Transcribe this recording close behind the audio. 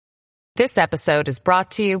This episode is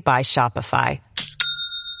brought to you by Shopify.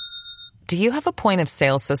 Do you have a point of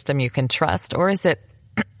sale system you can trust, or is it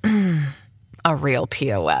a real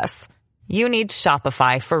POS? You need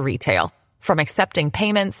Shopify for retail. From accepting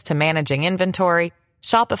payments to managing inventory,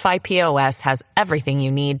 Shopify POS has everything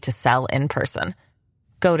you need to sell in person.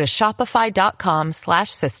 Go to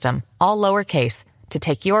shopify.com/system, all lowercase, to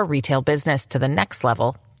take your retail business to the next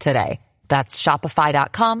level today. That's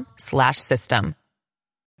shopify.com/system.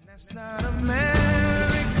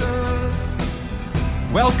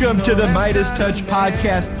 Welcome to the Midas Touch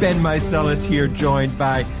podcast. Ben Meiselas here, joined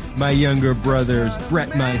by my younger brothers, Brett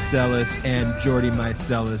Meiselas and Jordy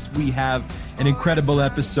Meiselas. We have an incredible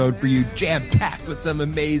episode for you, jam-packed with some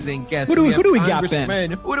amazing guests. Who do we got,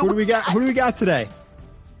 Ben? Who do we got today?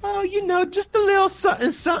 Oh, just a little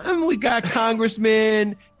something. We got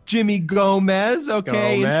Congressman Jimmy Gomez,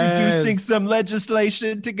 introducing some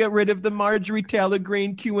legislation to get rid of the Marjorie Taylor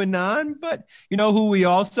Greene QAnon. But you know who we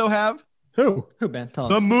also have? Who, Ben? Tell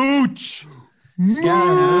us. The Mooch.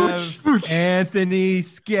 Anthony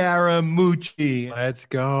Scaramucci. Let's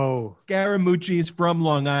go. Scaramucci is from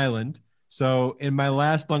Long Island. So in my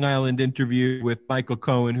last Long Island interview with Michael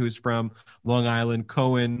Cohen, who's from Long Island,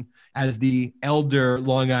 Cohen, as the elder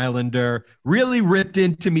Long Islander, really ripped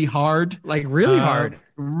into me hard. Like really hard.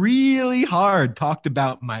 Really hard. Talked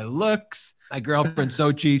about my looks. My girlfriend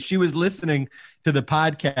Sochi, she was listening to the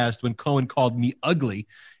podcast when Cohen called me ugly.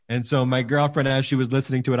 And so my girlfriend, as she was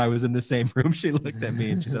listening to it, I was in the same room. She looked at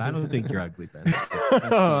me and she said, "I don't think you're ugly, Ben."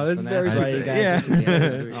 That's very sweet. Yeah.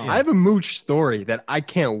 I have a Mooch story that I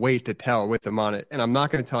can't wait to tell with him on it. And I'm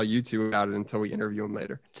not going to tell you two about it until we interview him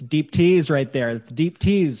later. It's a deep tease right there. It's a deep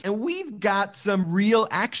tease. And we've got some real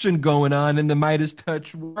action going on in the Midas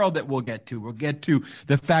Touch world that we'll get to. We'll get to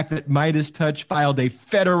the fact that Midas Touch filed a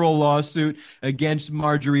federal lawsuit against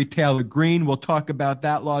Marjorie Taylor Greene. We'll talk about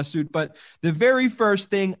that lawsuit. But the very first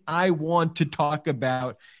thing I want to talk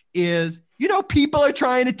about is, people are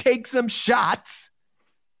trying to take some shots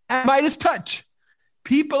at Midas Touch.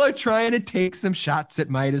 People are trying to take some shots at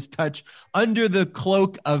Midas Touch under the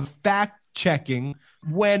cloak of fact checking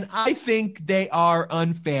when I think they are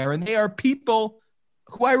unfair, and they are people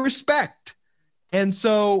who I respect. And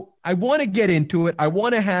so I want to get into it. I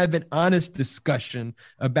want to have an honest discussion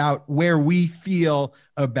about where we feel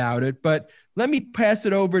about it. But let me pass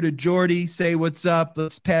it over to Jordy, say what's up.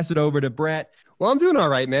 Let's pass it over to Brett. Well, I'm doing all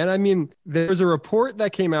right, man. I mean, there's a report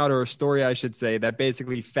that came out, or a story, I should say, that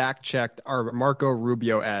basically fact-checked our Marco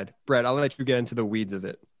Rubio ad. Brett, I'll let you get into the weeds of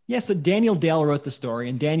it. Yeah, so Daniel Dale wrote the story,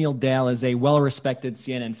 and Daniel Dale is a well-respected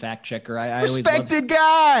CNN fact checker. Respected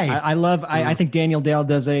guy. I think Daniel Dale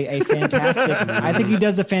does a fantastic. I think he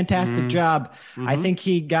does a fantastic job. I think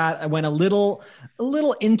he went a little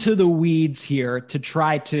into the weeds here to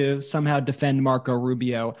try to somehow defend Marco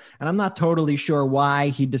Rubio, and I'm not totally sure why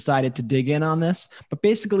he decided to dig in on this. But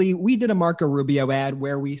basically, we did a Marco Rubio ad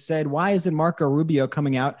where we said, why isn't Marco Rubio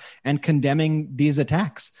coming out and condemning these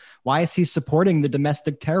attacks? Why is he supporting the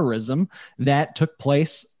domestic terrorism that took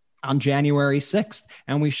place on January 6th?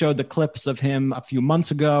 And we showed the clips of him a few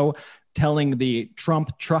months ago telling the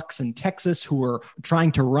Trump trucks in Texas who were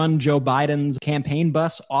trying to run Joe Biden's campaign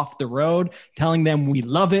bus off the road, telling them we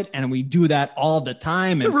love it and we do that all the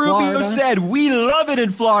time in Florida. Rubio said, we love it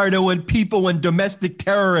in Florida when domestic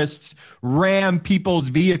terrorists ram people's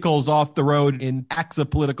vehicles off the road in acts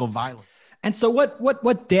of political violence. And so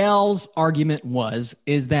what Dale's argument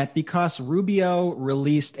is that because Rubio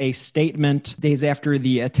released a statement days after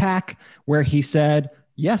the attack where he said,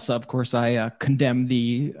 yes, of course, I condemn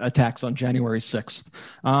the attacks on January 6th,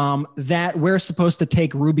 that we're supposed to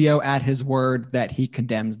take Rubio at his word that he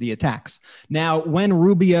condemns the attacks. Now, when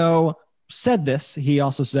Rubio said this, he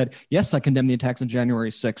also said, yes, I condemn the attacks on January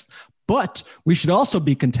 6th. But we should also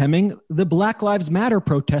be condemning the Black Lives Matter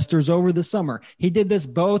protesters over the summer. He did this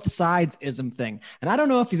both sides-ism thing. And I don't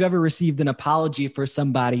know if you've ever received an apology for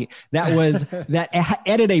somebody that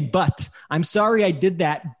added a but. I'm sorry I did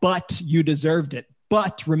that, but you deserved it.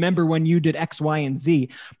 But remember when you did X, Y, and Z.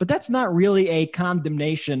 But that's not really a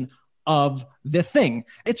condemnation of the thing.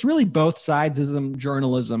 It's really both sides-ism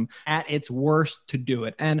journalism at its worst to do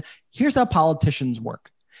it. And here's how politicians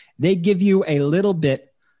work. They give you a little bit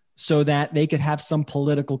so that they could have some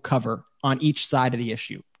political cover on each side of the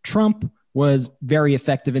issue. Trump was very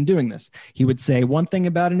effective in doing this. He would say one thing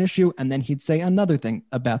about an issue, and then he'd say another thing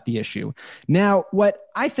about the issue. Now, what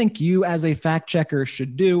I think you as a fact checker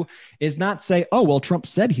should do is not say, oh, well, Trump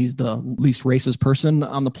said he's the least racist person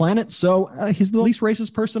on the planet, so he's the least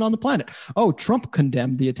racist person on the planet. Oh, Trump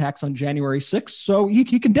condemned the attacks on January 6th, so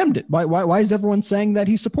he condemned it. Why is everyone saying that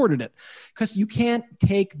he supported it? Because you can't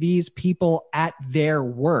take these people at their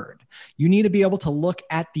word. You need to be able to look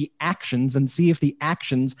at the actions and see if the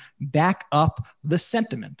actions back up the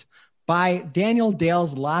sentiment. By Daniel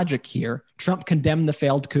Dale's logic here, Trump condemned the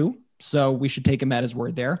failed coup, so we should take him at his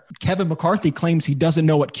word there. Kevin McCarthy claims he doesn't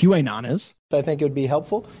know what QAnon is. I think it would be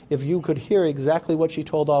helpful if you could hear exactly what she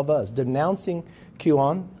told all of us, denouncing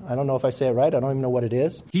QAnon. I don't know if I say it right. I don't even know what it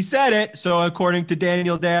is. He said it. So according to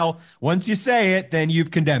Daniel Dale, once you say it, then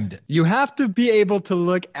you've condemned it. You have to be able to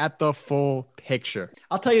look at the full picture.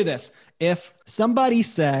 I'll tell you this. If somebody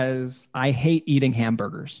says, I hate eating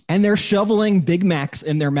hamburgers, and they're shoveling Big Macs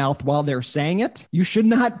in their mouth while they're saying it, you should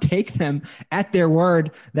not take them at their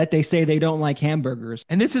word that they say they don't like hamburgers.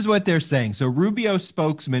 And this is what they're saying. So Rubio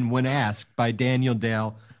spokesman, when asked by Daniel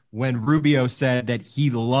Dale, when Rubio said that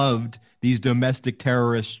he loved these domestic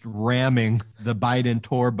terrorists ramming the Biden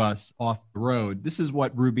tour bus off the road, this is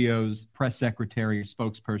what Rubio's press secretary or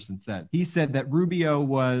spokesperson said. He said that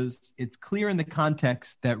it's clear in the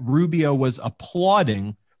context that Rubio was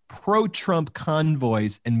applauding pro-Trump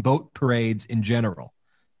convoys and boat parades in general,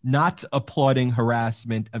 not applauding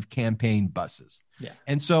harassment of campaign buses. Yeah.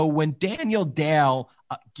 And so when Daniel Dale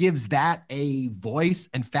gives that a voice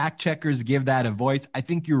and fact checkers give that a voice, I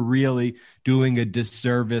think you're really doing a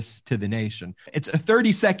disservice to the nation. It's a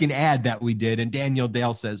 30-second ad that we did, and Daniel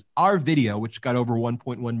Dale says, our video, which got over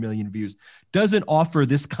 1.1 million views, doesn't offer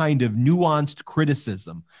this kind of nuanced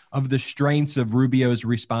criticism of the strengths of Rubio's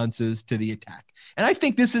responses to the attack. And I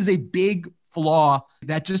think this is a big flaw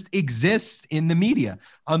that just exists in the media.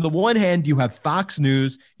 On the one hand, you have Fox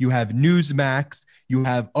News, you have Newsmax, you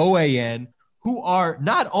have OAN, who are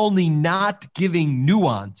not only not giving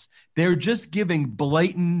nuance, they're just giving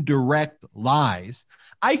blatant, direct lies.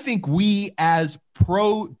 I think we as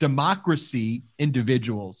pro-democracy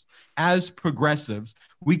individuals, as progressives,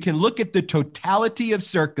 we can look at the totality of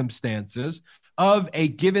circumstances of a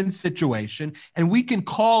given situation, and we can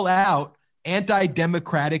call out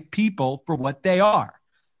anti-democratic people for what they are.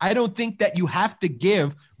 I don't think that you have to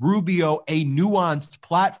give Rubio a nuanced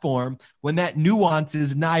platform when that nuance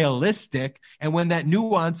is nihilistic and when that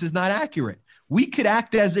nuance is not accurate. We could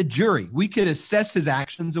act as a jury. We could assess his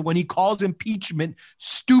actions. And when he calls impeachment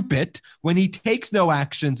stupid, when he takes no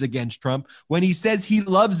actions against Trump, when he says he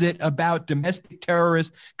loves it about domestic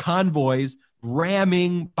terrorist convoys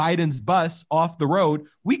ramming Biden's bus off the road,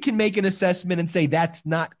 we can make an assessment and say that's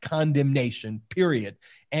not condemnation, period.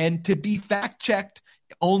 And to be fact-checked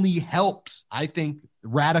only helps, I think,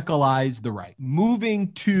 radicalize the right.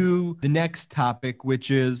 Moving to the next topic,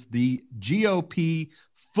 which is the GOP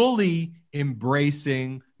fully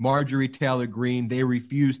embracing Marjorie Taylor Greene. They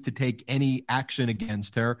refuse to take any action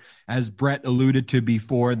against her. As Brett alluded to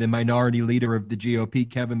before, the minority leader of the GOP,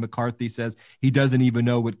 Kevin McCarthy, says he doesn't even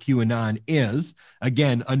know what QAnon is.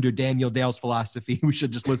 Again, under Daniel Dale's philosophy, we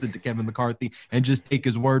should just listen to Kevin McCarthy and just take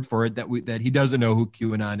his word for it that he doesn't know who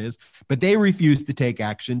QAnon is. But they refuse to take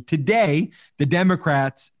action. Today, the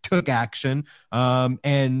Democrats took action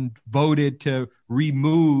and voted to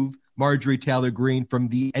remove Marjorie Taylor Greene from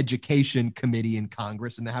the Education Committee in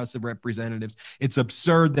Congress in the House of Representatives. It's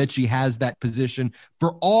absurd that she has that position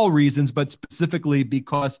for all reasons, but specifically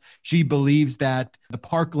because she believes that the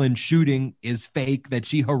Parkland shooting is fake, that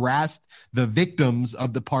she harassed the victims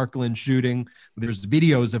of the Parkland shooting. There's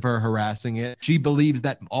videos of her harassing it. She believes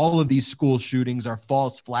that all of these school shootings are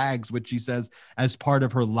false flags, which she says as part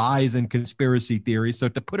of her lies and conspiracy theories. So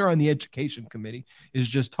to put her on the Education Committee is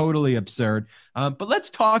just totally absurd. But let's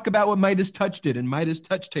talk about what Midas Touch did and Midas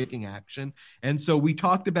Touch taking action. And so we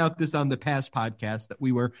talked about this on the past podcast that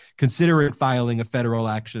we were considering filing a federal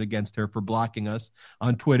action against her for blocking us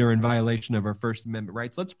on Twitter in violation of our First Amendment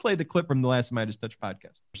rights. Let's play the clip from the last Midas Touch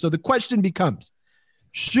podcast. So the question becomes,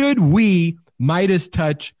 should we, Midas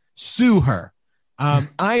Touch, sue her? I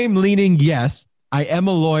am leaning yes. I am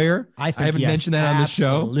a lawyer. I haven't mentioned that on the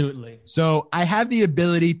show. Absolutely. So I have the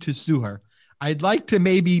ability to sue her. I'd like to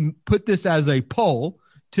maybe put this as a poll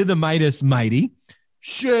to the Midas Mighty.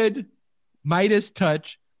 Should Midas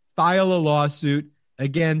Touch file a lawsuit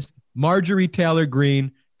against Marjorie Taylor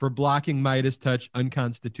Greene for blocking Midas Touch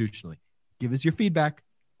unconstitutionally? Give us your feedback.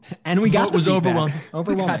 And we got the vote was feedback. overwhelming.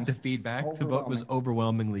 Overwhelming. We got the feedback. The vote was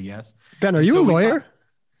overwhelmingly yes. Ben, are you a lawyer?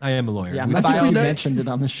 I am a lawyer. Yeah, We I'm not sure filed you it. mentioned it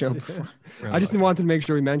on the show before. I just wanted to make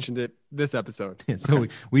sure we mentioned it this episode. So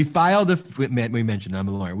we filed we mentioned I'm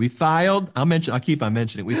a lawyer. I'll keep on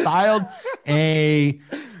mentioning. We filed a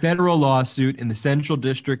federal lawsuit in the Central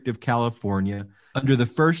District of California under the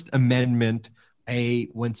First Amendment.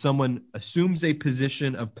 When someone assumes a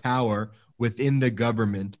position of power within the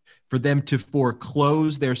government, for them to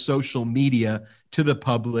foreclose their social media to the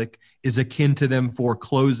public is akin to them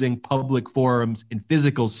foreclosing public forums in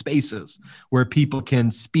physical spaces where people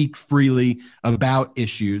can speak freely about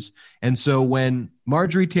issues. And so when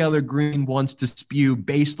Marjorie Taylor Greene wants to spew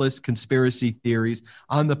baseless conspiracy theories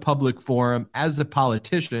on the public forum as a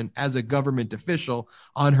politician, as a government official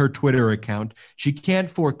on her Twitter account, she can't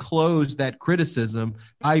foreclose that criticism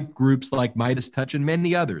by groups like Midas Touch and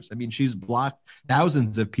many others. I mean, she's blocked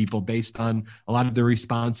thousands of people based on a lot of the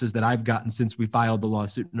responses that I've gotten since we filed the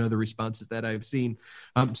lawsuit and other responses that I've seen.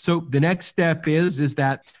 So the next step is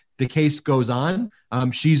that the case goes on.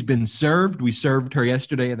 She's been served. We served her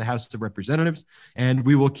yesterday in the House of Representatives, and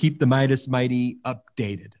we will keep the Midas Mighty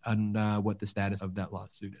updated on what the status of that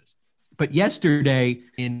lawsuit is. But yesterday,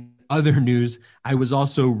 in other news, I was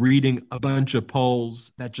also reading a bunch of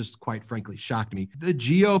polls that just quite frankly shocked me. The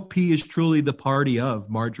GOP is truly the party of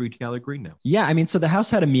Marjorie Taylor Greene now. Yeah, I mean, so the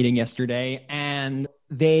House had a meeting yesterday, and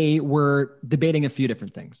they were debating a few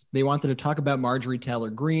different things. They wanted to talk about Marjorie Taylor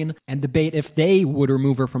Greene and debate if they would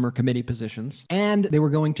remove her from her committee positions. And they were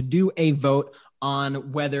going to do a vote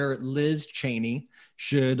on whether Liz Cheney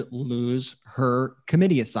should lose her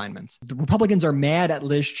committee assignments. The Republicans are mad at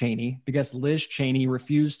Liz Cheney because Liz Cheney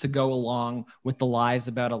refused to go along with the lies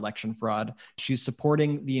about election fraud. She's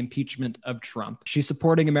supporting the impeachment of Trump. She's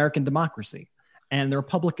supporting American democracy. And the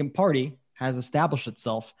Republican Party has established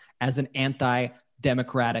itself as an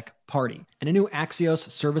anti-democratic party. And a new Axios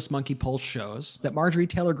Service Monkey poll shows that Marjorie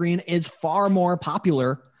Taylor Greene is far more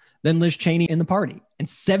popular than Liz Cheney in the party. And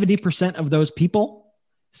 70% of those people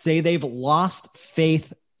say they've lost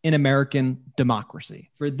faith in American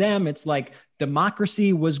democracy. For them, it's like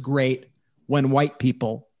democracy was great when white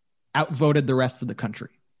people outvoted the rest of the country.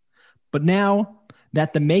 But now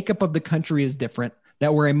that the makeup of the country is different,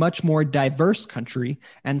 that we're a much more diverse country,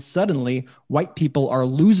 and suddenly white people are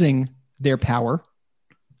losing their power,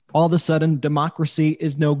 all of a sudden democracy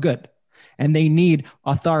is no good. And they need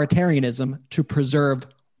authoritarianism to preserve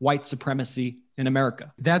white supremacy in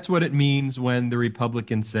America. That's what it means when the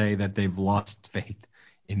Republicans say that they've lost faith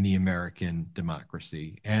in the American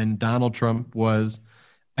democracy. And Donald Trump was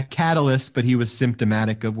a catalyst, but he was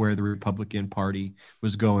symptomatic of where the Republican Party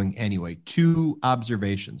was going anyway. Two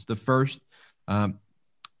observations. The first,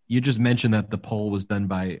 you just mentioned that the poll was done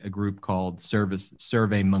by a group called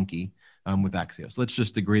Survey Monkey with Axios. Let's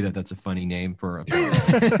just agree that that's a funny name for a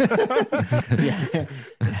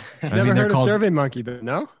Never heard of Survey Monkey, but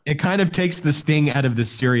no? It kind of takes the sting out of the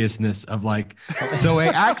seriousness of like, so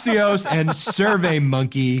a Axios and Survey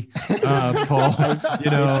Monkey poll,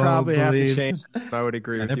 probably have to change. I would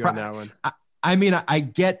agree with you on that one. I mean, I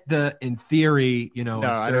get in theory, No,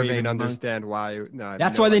 I don't even understand why. No,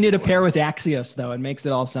 that's why they need to pair with Axios, though. It makes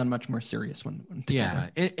it all sound much more serious when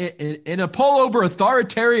together. In a poll over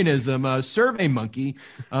authoritarianism, Survey Monkey,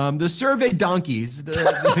 the Survey Donkeys,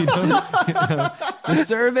 the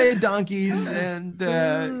Survey Donkeys, and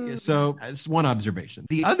so that's one observation.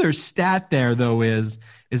 The other stat there, though, is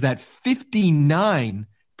that 59%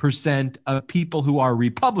 of people who are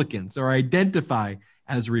Republicans or identify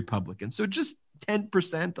as Republicans, so just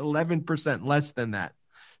 10%, 11% less than that,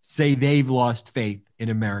 say they've lost faith in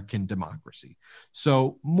American democracy.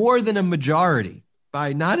 So more than a majority,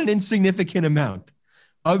 by not an insignificant amount,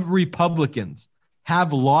 of Republicans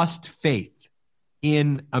have lost faith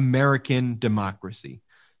in American democracy.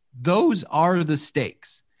 Those are the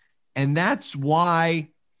stakes. And that's why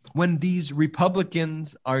when these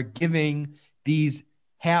Republicans are giving these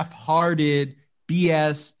half-hearted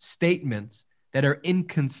BS statements that are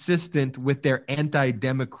inconsistent with their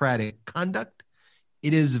anti-democratic conduct,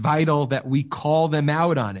 it is vital that we call them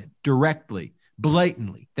out on it directly,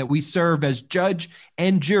 blatantly, that we serve as judge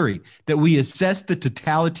and jury, that we assess the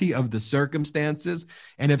totality of the circumstances.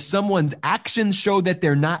 And if someone's actions show that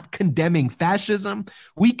they're not condemning fascism,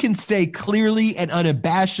 we can say clearly and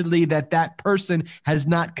unabashedly that that person has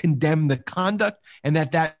not condemned the conduct and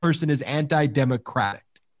that that person is anti-democratic.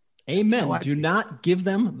 Amen. Do not give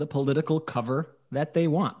them the political cover that they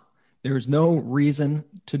want. There's no reason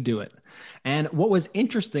to do it. And what was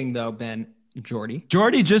interesting, though, Ben, Jordy,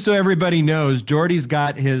 just so everybody knows, Jordy's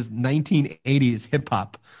got his 1980s hip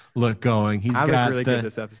hop look going. I look really good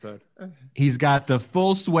this episode. He's got the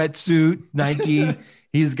full sweatsuit, Nike.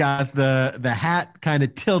 He's got the hat kind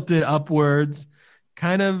of tilted upwards,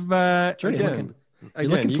 kind of Jordy, again, you're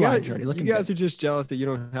looking you fly, guys, Jordy. you guys are just jealous that you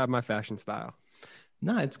don't have my fashion style.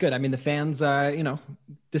 No, it's good. I mean, the fans,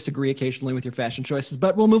 disagree occasionally with your fashion choices,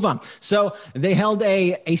 but we'll move on. So they held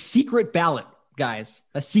a secret ballot, guys,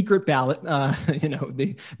 a secret ballot.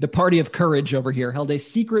 The party of courage over here held a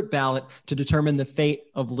secret ballot to determine the fate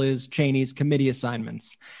of Liz Cheney's committee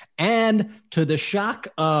assignments. And to the shock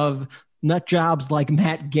of nut jobs like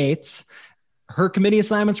Matt Gaetz, her committee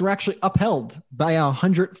assignments were actually upheld by a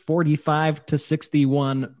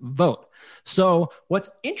 145-61 vote. So what's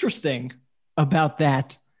interesting about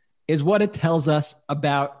that is what it tells us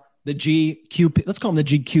about the GQP. Let's call them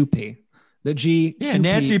the GQP. The GQP. Yeah,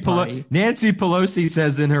 Nancy Pelosi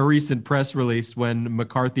says in her recent press release when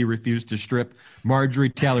McCarthy refused to strip Marjorie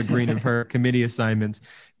Taylor Greene of her committee assignments,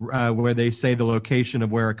 where they say the location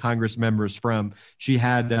of where a Congress member is from, she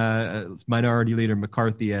had Minority Leader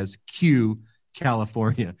McCarthy as Q,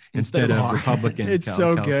 California, instead of Republican. It's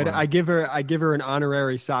so California. good. I give her an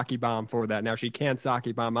honorary sake bomb for that. Now she can't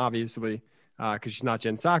sake bomb, obviously, because she's not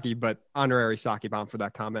Jen Psaki, but honorary sake bomb for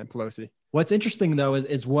that comment, Pelosi. What's interesting, though,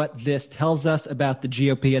 is what this tells us about the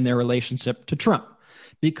GOP and their relationship to Trump,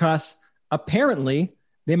 because apparently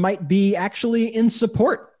they might be actually in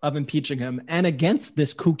support of impeaching him and against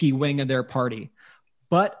this kooky wing of their party,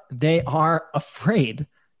 but they are afraid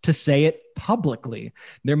to say it publicly.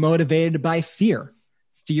 They're motivated by fear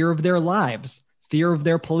of their lives, fear of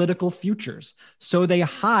their political futures. So they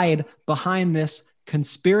hide behind this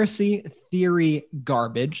conspiracy theory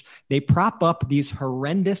garbage. They prop up these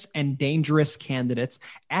horrendous and dangerous candidates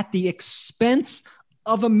at the expense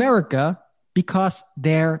of America because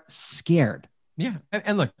they're scared. Yeah.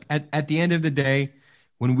 And look, at the end of the day,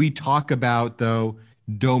 when we talk about, though,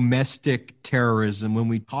 domestic terrorism, when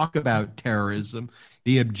we talk about terrorism,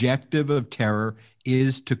 the objective of terror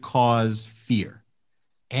is to cause fear.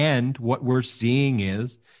 And what we're seeing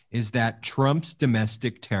is that Trump's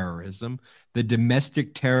domestic terrorism, the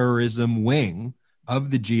domestic terrorism wing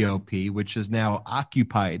of the GOP, which has now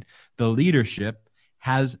occupied the leadership,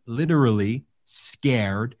 has literally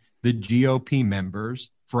scared the GOP members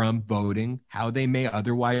from voting how they may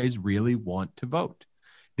otherwise really want to vote.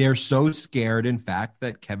 They're so scared, in fact,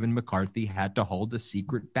 that Kevin McCarthy had to hold a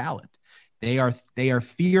secret ballot. They are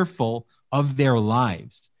fearful of their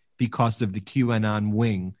lives because of the QAnon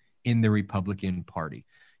wing in the Republican Party.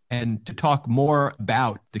 And to talk more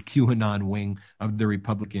about the QAnon wing of the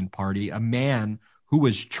Republican Party, a man who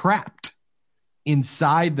was trapped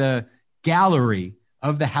inside the gallery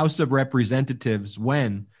of the House of Representatives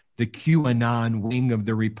when the QAnon wing of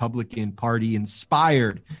the Republican Party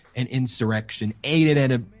inspired an insurrection, aided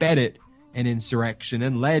and abetted an insurrection,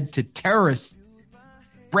 and led to terrorists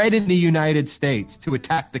spread in the United States to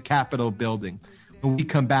attack the Capitol building. When we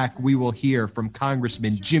come back, we will hear from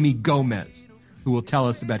Congressman Jimmy Gomez, who will tell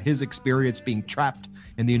us about his experience being trapped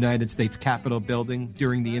in the United States Capitol building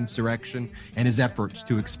during the insurrection and his efforts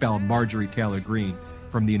to expel Marjorie Taylor Greene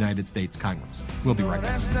from the United States Congress. We'll be right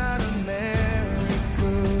back.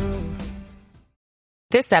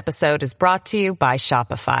 This episode is brought to you by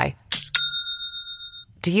Shopify.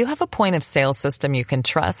 Do you have a point of sale system you can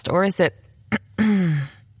trust, or is it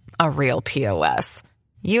a real POS?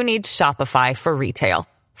 You need Shopify for retail.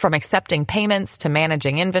 From accepting payments to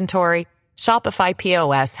managing inventory, Shopify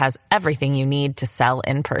POS has everything you need to sell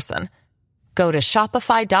in person. Go to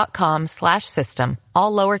shopify.com/system,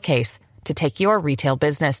 all lowercase, to take your retail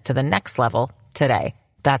business to the next level today.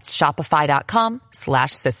 That's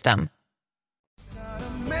shopify.com/system.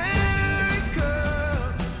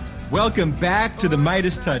 Welcome back to the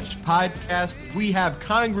Midas Touch podcast. We have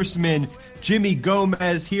Congressman Jimmy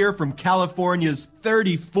Gomez here from California's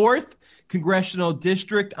 34th congressional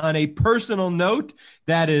district. On a personal note,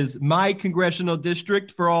 that is my congressional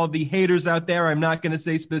district. For all the haters out there, I'm not going to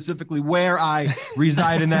say specifically where I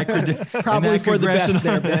reside in that probably for the best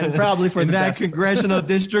there, Ben. Probably for the that best. congressional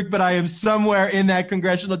district, but I am somewhere in that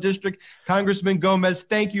congressional district. Congressman Gomez,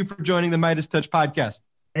 thank you for joining the Midas Touch podcast.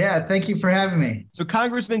 Yeah, thank you for having me. So,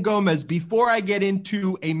 Congressman Gomez, before I get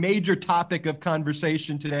into a major topic of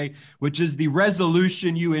conversation today, which is the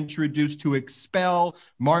resolution you introduced to expel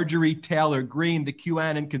Marjorie Taylor Greene, the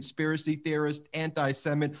QAnon conspiracy theorist,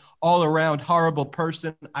 anti-Semite, all-around horrible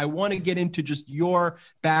person, I want to get into just your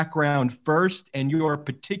background first and your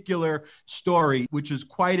particular story, which is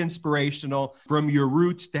quite inspirational, from your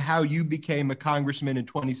roots to how you became a congressman in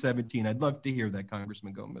 2017. I'd love to hear that,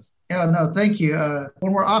 Congressman Gomez. Yeah, no, thank you.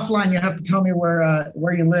 One more or offline, you have to tell me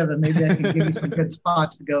where you live, and maybe I can give you some good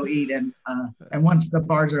spots to go eat. And once the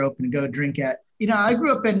bars are open, to go drink at. I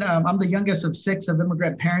grew up in. I'm the youngest of 6 of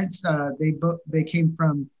immigrant parents. They came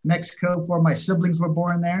from Mexico. 4 of my siblings were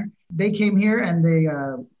born there. They came here and they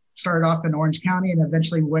started off in Orange County and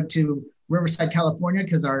eventually went to Riverside, California,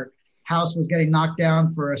 because our house was getting knocked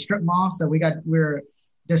down for a strip mall. So we were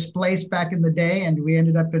displaced back in the day, and we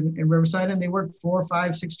ended up in Riverside, and they worked 4,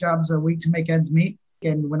 5, 6 jobs a week to make ends meet.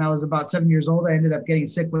 And when I was about 7 years old, I ended up getting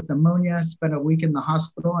sick with pneumonia, spent a week in the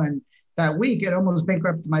hospital. And that week, it almost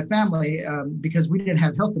bankrupted my family because we didn't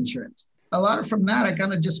have health insurance. A lot from that, I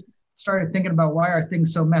kind of just started thinking about why are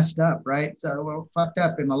things so messed up, right? So we're fucked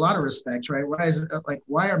up in a lot of respects, right?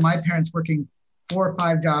 Why are my parents working 4 or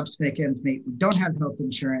 5 jobs to make ends meet? We don't have health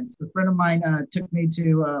insurance. A friend of mine took me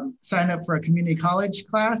to sign up for a community college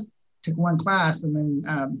class, took 1 class and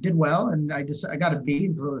then did well. And I got a B.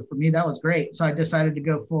 For me, that was great. So I decided to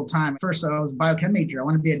go full time. First, I was a biochem major. I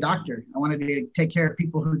wanted to be a doctor. I wanted to take care of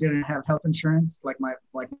people who didn't have health insurance, like my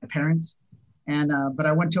parents. And but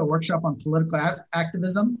I went to a workshop on political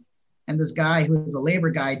activism. And this guy who was a labor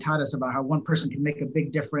guy taught us about how one person can make a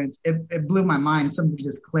big difference. It blew my mind. Something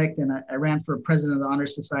just clicked. And I ran for president of the Honor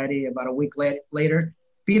Society about a week later.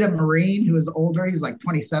 Beat a Marine who was older. He was like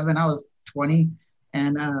 27. I was 20.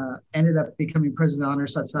 And ended up becoming president of the Honor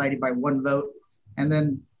Society by 1 vote. And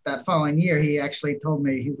then that following year, he actually told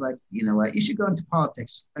me, he's like, you know what, you should go into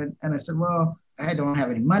politics. And I said, well, I don't have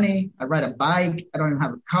any money. I ride a bike. I don't even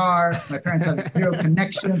have a car. My parents have 0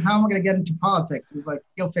 connections. How am I going to get into politics? He's like,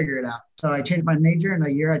 you'll figure it out. So I changed my major. In a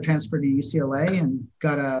year, I transferred to UCLA and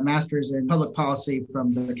got a master's in public policy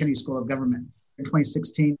from the Kennedy School of Government. In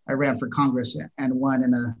 2016, I ran for Congress and won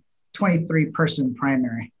in a 23-person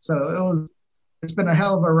primary. So it's been a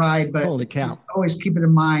hell of a ride, but holy cow. Just always keep it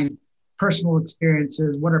in mind, personal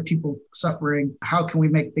experiences. What are people suffering? How can we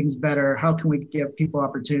make things better? How can we give people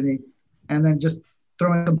opportunity? And then just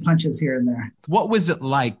throwing some punches here and there. What was it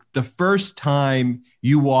like the first time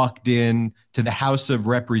you walked in to the House of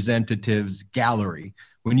Representatives gallery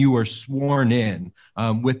when you were sworn in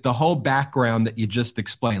with the whole background that you just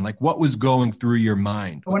explained? Like, what was going through your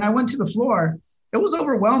mind? When I went to the floor, it was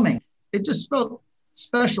overwhelming. It just felt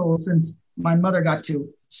special since my mother got to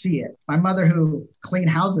see it. My mother, who cleaned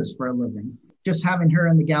houses for a living, just having her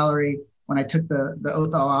in the gallery when I took the oath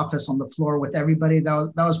of office on the floor with everybody,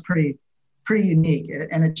 that was pretty unique.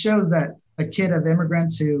 And it shows that a kid of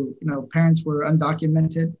immigrants who, parents were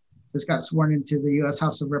undocumented, just got sworn into the U.S.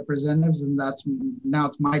 House of Representatives. And now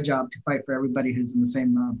it's my job to fight for everybody who's in the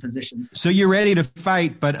same positions. So you're ready to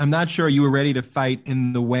fight, but I'm not sure you were ready to fight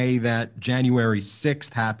in the way that January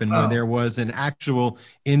 6th happened, where there was an actual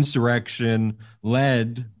insurrection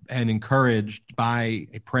led and encouraged by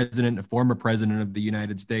a former president of the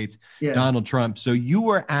United States, Donald Trump. So you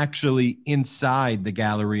were actually inside the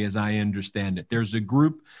gallery, as I understand it. There's a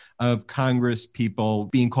group of Congress people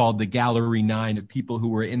being called the Gallery 9 of people who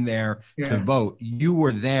were in there to vote. You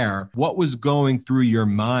were there. What was going through your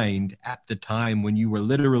mind at the time when you were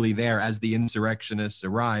literally there as the insurrectionists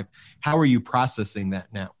arrived? How are you processing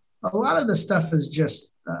that now? A lot of the stuff is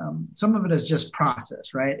just, some of it is just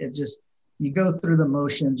process, right? You go through the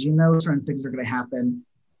motions, certain things are going to happen.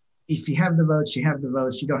 If you have the votes, you have the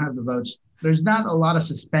votes. You don't have the votes. There's not a lot of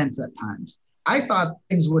suspense at times. I thought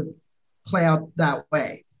things would play out that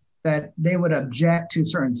way, that they would object to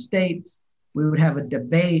certain states. We would have a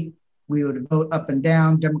debate. We would vote up and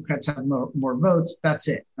down. Democrats have more votes. That's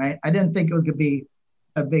it, right? I didn't think it was going to be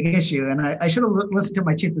a big issue. And I should have listened to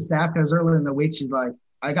my chief of staff, because earlier in the week, she's like,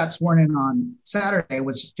 I got sworn in on Saturday,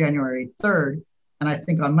 which is January 3rd. And I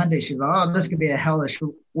think on Monday, she's like, oh, this could be a hellish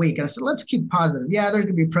week. And I said, let's keep positive. Yeah, there's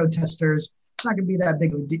going to be protesters. It's not going to be that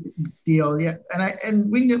big of a deal. Yeah.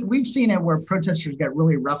 And we've seen it where protesters get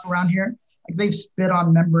really rough around here. Like, they've spit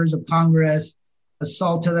on members of Congress,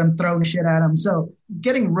 assaulted them, thrown shit at them. So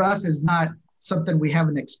getting rough is not something we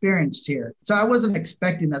haven't experienced here. So I wasn't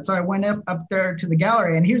expecting that. So I went up there to the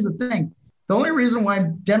gallery. And here's the thing. The only reason why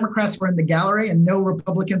Democrats were in the gallery and no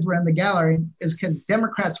Republicans were in the gallery is because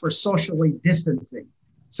Democrats were socially distancing.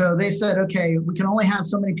 So they said, okay, we can only have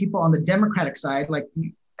so many people on the Democratic side, like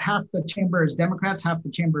half the chamber is Democrats, half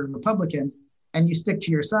the chamber is Republicans, and you stick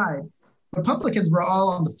to your side. Republicans were all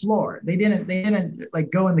on the floor. They didn't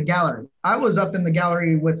like go in the gallery. I was up in the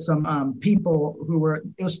gallery with some people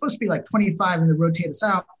it was supposed to be like 25 and they rotated us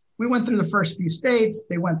out. We went through the first few states,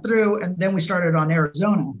 they went through, and then we started on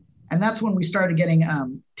Arizona. And that's when we started getting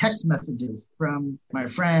text messages from my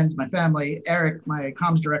friends, my family. Eric, my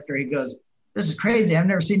comms director, he goes, this is crazy. I've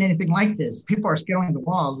never seen anything like this. People are scaling the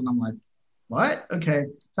walls. And I'm like, what? Okay.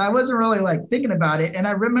 So I wasn't really like thinking about it. And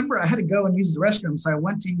I remember I had to go and use the restroom. So I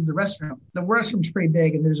went to use the restroom. The restroom's pretty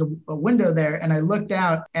big and there's a window there. And I looked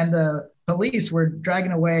out and the police were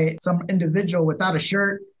dragging away some individual without a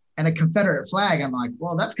shirt and a Confederate flag. I'm like,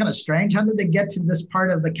 well, that's kind of strange. How did they get to this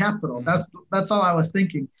part of the Capitol? That's all I was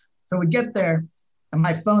thinking. So we get there and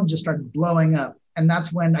my phone just started blowing up. And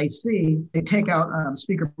that's when I see they take out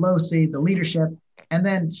Speaker Pelosi, the leadership, and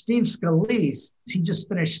then Steve Scalise. He just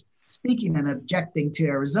finished speaking and objecting to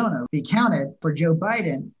Arizona be counted for Joe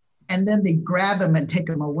Biden. And then they grab him and take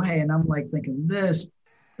him away. And I'm like thinking, this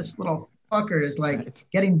little fucker is like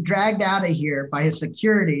getting dragged out of here by his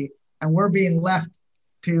security. And we're being left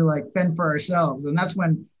to like fend for ourselves. And that's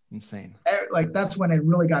when that's when it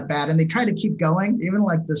really got bad. And they tried to keep going. Even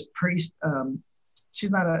like this priest, she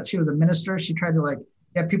was a minister. She tried to like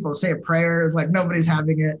get people to say a prayer. It was like, nobody's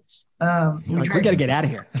having it. We got to get out of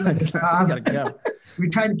here. We got to go. We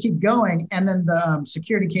tried to keep going. And then the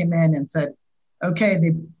security came in and said, okay,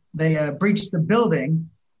 they breached the building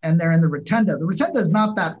and they're in the rotunda. The rotunda is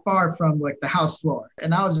not that far from like the House floor.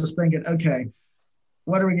 And I was just thinking, okay,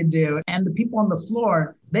 what are we going to do? And the people on the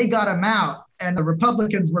floor, they got them out. And the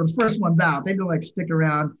Republicans were the first ones out. They didn't like stick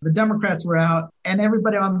around. The Democrats were out. And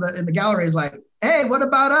everybody in the gallery is like, hey, what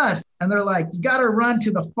about us? And they're like, you got to run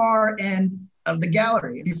to the far end of the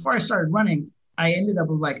gallery. Before I started running, I ended up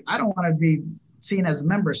with like, I don't want to be seen as a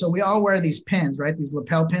member. So we all wear these pins, right? These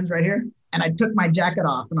lapel pins right here. And I took my jacket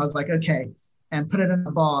off and I was like, okay, and put it in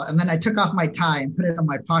the ball. And then I took off my tie and put it in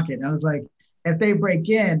my pocket. And I was like, if they break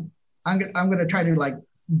in, I'm going to try to like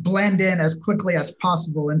blend in as quickly as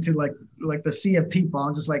possible into like the sea of people.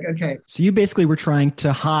 I'm just like, okay. So you basically were trying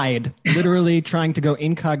to hide, literally trying to go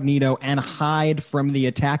incognito and hide from the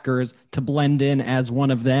attackers to blend in as one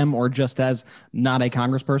of them or just as not a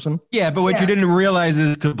congressperson? Yeah, but what you didn't realize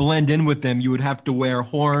is to blend in with them, you would have to wear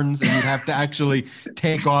horns and you'd have to actually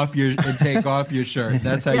take off your shirt.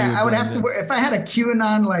 That's how I would have to wear, if I had a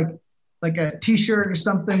QAnon like a t-shirt or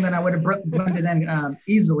something, then I would have blended in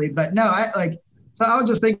easily. But no, so I was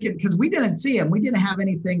just thinking, because we didn't see him. We didn't have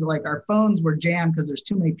anything, like our phones were jammed because there's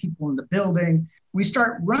too many people in the building. We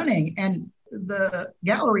start running and the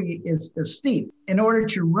gallery is steep. In order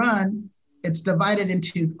to run, it's divided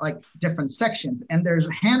into like different sections and there's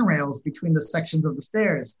handrails between the sections of the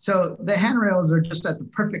stairs. So the handrails are just at the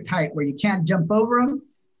perfect height where you can't jump over them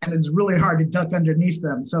and it's really hard to duck underneath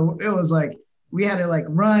them. So it was like, we had to like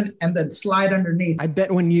run and then slide underneath. I bet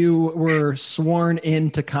when you were sworn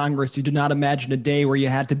into Congress, you did not imagine a day where you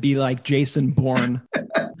had to be like Jason Bourne.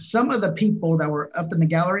 Some of the people that were up in the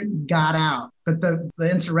gallery got out, but the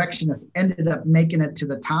insurrectionists ended up making it to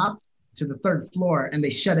the top, to the third floor, and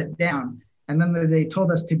they shut it down. And then they told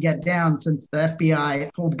us to get down since the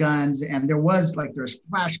FBI pulled guns and there's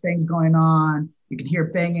flashbangs going on. You could hear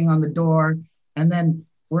banging on the door. And then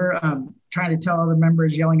we're trying to tell other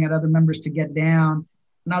members, yelling at other members to get down.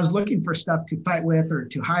 And I was looking for stuff to fight with or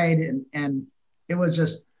to hide. And it was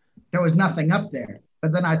just, there was nothing up there.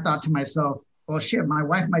 But then I thought to myself, well, shit, my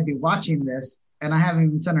wife might be watching this and I haven't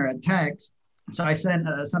even sent her a text. So I sent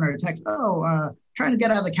her a text, trying to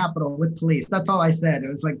get out of the Capitol with police. That's all I said.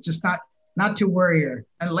 It was like, just not to worry her.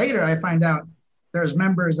 And later I find out there's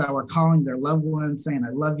members that were calling their loved ones saying, I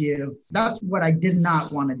love you. That's what I did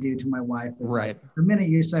not want to do to my wife. Right. Like, the minute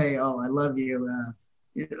you say, oh, I love you,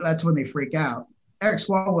 that's when they freak out. Eric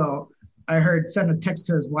Swalwell, I heard, send a text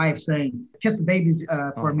to his wife saying, kiss the babies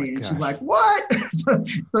for me. And she's like, what? so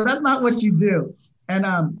that's not what you do.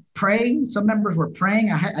 And praying, some members were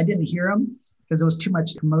praying. I didn't hear them because it was too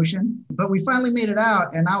much commotion. But we finally made it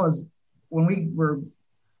out. And when we were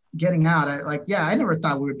getting out, I never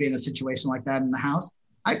thought we would be in a situation like that in the house.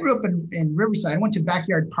 I grew up in Riverside. I went to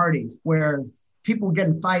backyard parties where people would get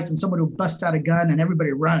in fights and someone would bust out a gun and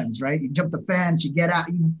everybody runs, right? You jump the fence, you get out,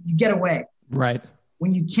 you get away. Right.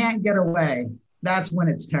 When you can't get away, that's when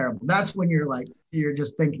it's terrible. That's when you're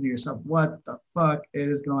just thinking to yourself, what the fuck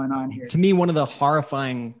is going on here? To me, one of the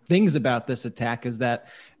horrifying things about this attack is that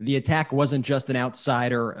the attack wasn't just an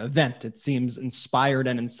outsider event. It seems inspired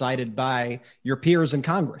and incited by your peers in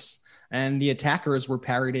Congress. And the attackers were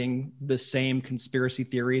parroting the same conspiracy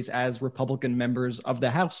theories as Republican members of the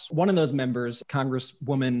House. One of those members,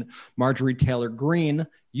 Congresswoman Marjorie Taylor Greene,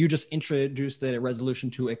 you just introduced a resolution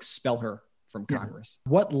to expel her from Congress.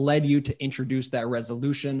 Yeah. What led you to introduce that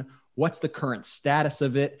resolution? What's the current status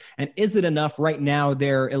of it? And is it enough right now?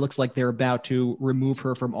 It looks like they're about to remove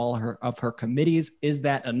her from all of her committees. Is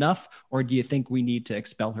that enough? Or do you think we need to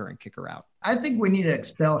expel her and kick her out? I think we need to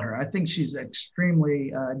expel her. I think she's an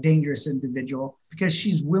extremely dangerous individual because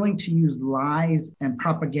she's willing to use lies and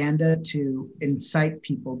propaganda to incite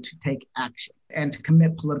people to take action and to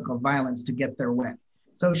commit political violence to get their way.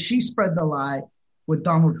 So she spread the lie with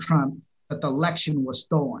Donald Trump that the election was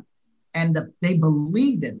stolen. And they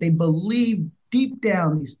believed it. They believed deep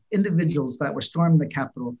down, these individuals that were storming the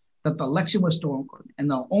Capitol, that the election was stolen. And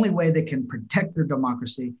the only way they can protect their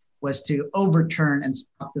democracy was to overturn and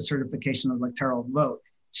stop the certification of the electoral vote.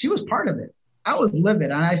 She was part of it. I was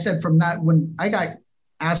livid. And I said from that, when I got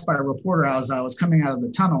asked by a reporter as I was coming out of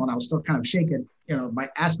the tunnel and I was still kind of shaken,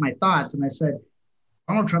 asked my thoughts. And I said,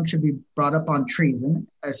 Donald Trump should be brought up on treason.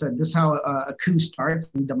 I said, this is how a coup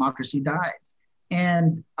starts and democracy dies.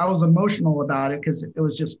 And I was emotional about it because it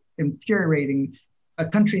was just infuriating. A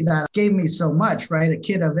country that gave me so much, right? A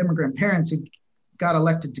kid of immigrant parents who got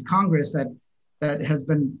elected to Congress that has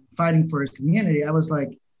been fighting for his community. I was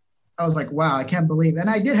like, wow, I can't believe. And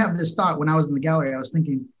I did have this thought when I was in the gallery. I was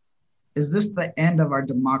thinking, is this the end of our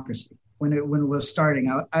democracy when it was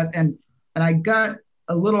starting? And I got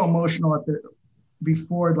a little emotional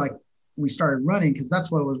before like we started running, because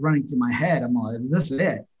that's what was running through my head. I'm like, is this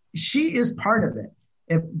it? She is part of it.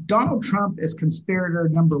 If Donald Trump is conspirator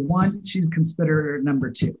number one, she's conspirator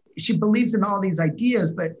number two. She believes in all these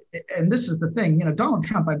ideas, and this is the thing, Donald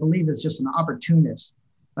Trump, I believe, is just an opportunist,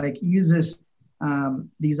 like uses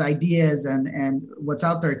these ideas and what's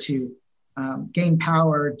out there to gain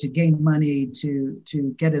power, to gain money, to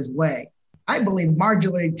get his way. I believe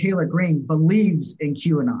Marjorie Taylor Greene believes in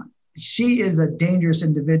QAnon. She is a dangerous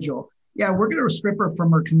individual. Yeah, we're going to strip her from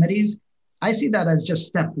her committees. I see that as just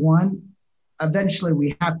step one. Eventually,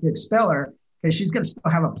 we have to expel her because she's going to still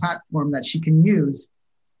have a platform that she can use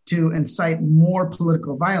to incite more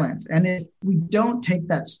political violence. And if we don't take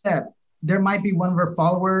that step, there might be one of her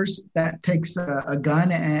followers that takes a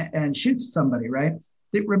gun and shoots somebody, right?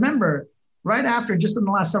 Remember, right after, just in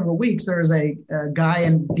the last several weeks, there was a guy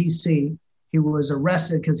in D.C. who was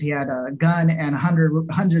arrested because he had a gun and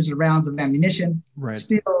hundreds of rounds of ammunition. Right.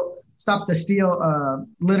 Stop the steal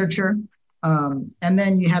literature. And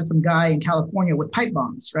then you had some guy in California with pipe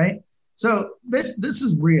bombs, right? So this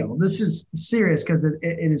is real. This is serious because it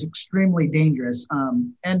is extremely dangerous.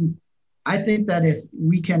 And I think that if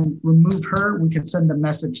we can remove her, we can send a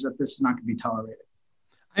message that this is not going to be tolerated.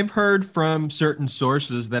 I've heard from certain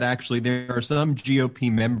sources that actually there are some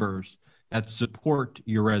GOP members that support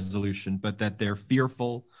your resolution, but that they're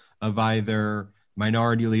fearful of either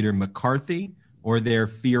Minority Leader McCarthy or they're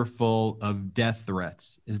fearful of death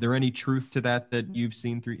threats. Is there any truth to that you've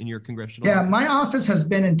seen in your congressional? Yeah, my office has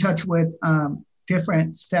been in touch with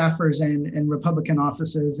different staffers in Republican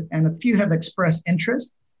offices, and a few have expressed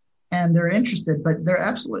interest, and they're interested, but they're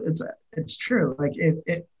absolutely, it's true. Like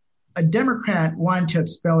if a Democrat wanted to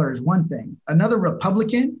expel her is one thing. Another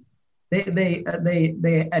Republican, they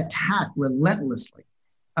attack relentlessly.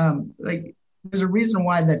 Like there's a reason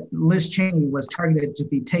why that Liz Cheney was targeted to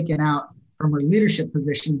be taken out from her leadership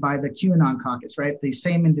position by the QAnon caucus, right? These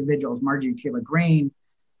same individuals, Marjorie Taylor Greene,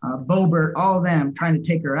 Boebert, all of them trying to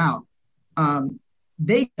take her out.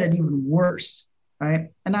 They get it even worse, right?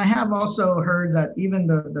 And I have also heard that even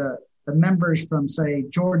the members from, say,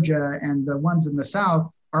 Georgia and the ones in the South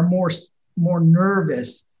are more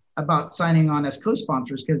nervous about signing on as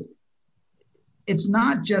co-sponsors, because it's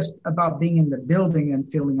not just about being in the building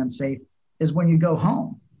and feeling unsafe, is when you go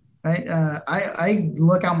home. Right. I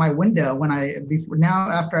look out my window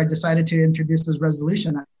after I decided to introduce this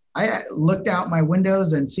resolution, I looked out my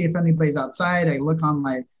windows and see if anybody's outside. I look on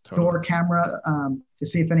my door camera to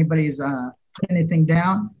see if anybody's put anything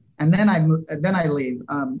down. And then I leave.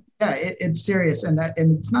 It's serious. And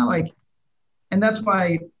it's not like, and that's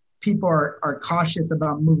why people are cautious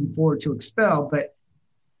about moving forward to expel. But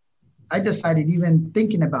I decided, even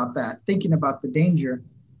thinking about the danger,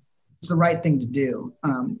 it's the right thing to do.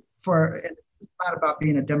 It's not about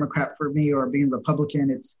being a Democrat for me or being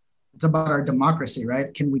Republican. It's about our democracy,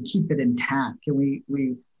 right? Can we keep it intact? Can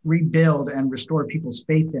we rebuild and restore people's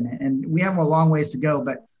faith in it? And we have a long ways to go,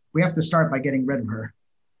 but we have to start by getting rid of her.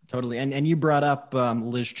 Totally. And you brought up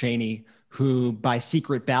Liz Cheney, who by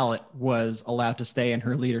secret ballot was allowed to stay in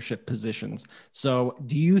her leadership positions. So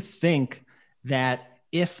do you think that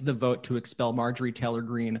if the vote to expel Marjorie Taylor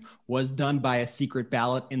Greene was done by a secret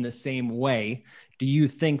ballot in the same way, do you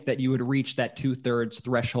think that you would reach that 2/3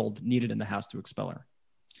 threshold needed in the House to expel her?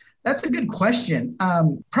 That's a good question.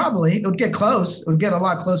 Probably. It would get close. It would get a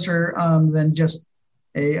lot closer than just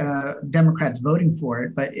Democrats voting for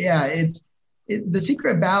it. But yeah, the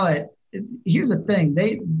secret ballot. Here's the thing.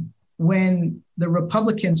 When the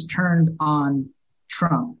Republicans turned on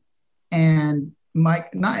Trump and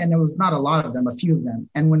and it was not a lot of them, a few of them.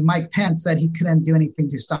 And when Mike Pence said he couldn't do anything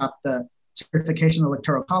to stop the certification of the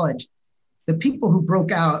Electoral College, the people who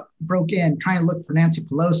broke in, trying to look for Nancy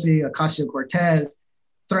Pelosi, Ocasio-Cortez,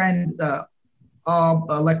 threatened all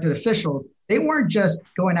elected officials, they weren't just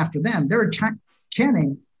going after them. They were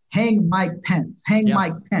chanting, hang Mike Pence, hang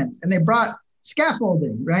Mike Pence. And they brought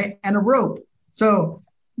scaffolding, right? And a rope. So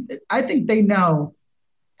I think they know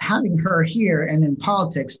having her here and in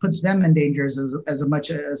politics puts them in danger as much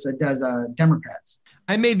as it does Democrats.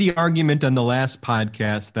 I made the argument on the last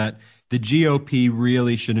podcast that the GOP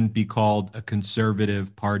really shouldn't be called a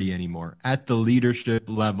conservative party anymore. At the leadership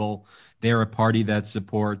level, they're a party that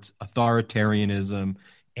supports authoritarianism,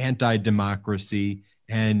 anti-democracy,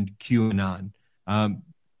 and QAnon.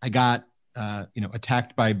 I got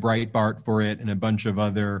attacked by Breitbart for it and a bunch of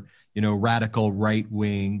other radical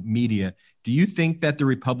right-wing media. Do you think that the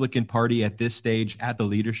Republican Party at this stage, at the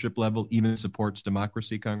leadership level, even supports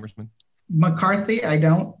democracy, Congressman? McCarthy, I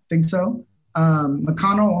don't think so.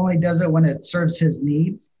 McConnell only does it when it serves his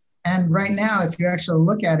needs. And right now, if you actually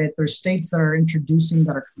look at it, there's states that are introducing,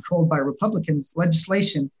 that are controlled by Republicans,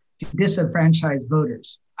 legislation to disenfranchise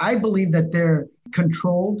voters. I believe that they're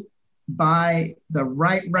controlled by the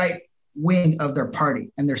right wing of their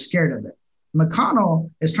party, and they're scared of it.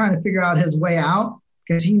 McConnell is trying to figure out his way out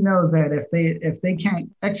because he knows that if they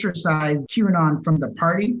can't exercise QAnon from the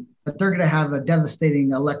party, that they're going to have a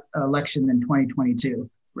devastating election in 2022.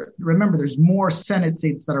 Remember, there's more Senate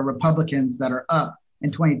seats that are Republicans that are up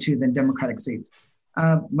in 22 than Democratic seats.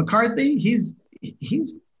 McCarthy, he's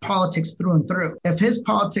politics through and through. If his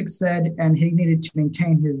politics said, and he needed to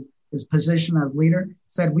maintain his position as leader,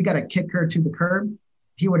 said we got to kick her to the curb,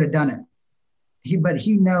 he would have done it. But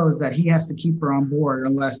he knows that he has to keep her on board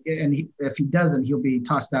if he doesn't, he'll be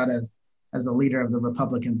tossed out as the leader of the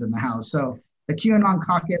Republicans in the House. So the QAnon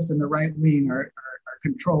caucus and the right wing are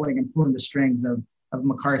controlling and pulling the strings of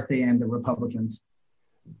McCarthy and the Republicans.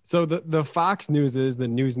 So the Fox Newses, the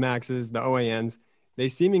Newsmaxes, the OANs, they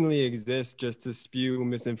seemingly exist just to spew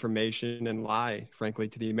misinformation and lie, frankly,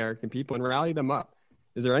 to the American people and rally them up.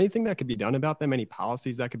 Is there anything that could be done about them? Any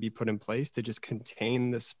policies that could be put in place to just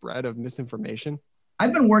contain the spread of misinformation?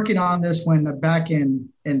 I've been working on this back in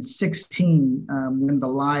 16, when the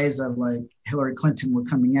lies of like Hillary Clinton were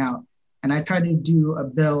coming out. And I tried to do a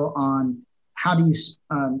bill on how do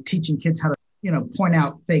you teaching kids how to, point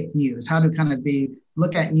out fake news, how to kind of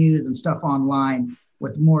look at news and stuff online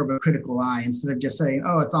with more of a critical eye instead of just saying,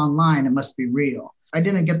 oh, it's online, it must be real. I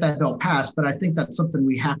didn't get that bill passed, but I think that's something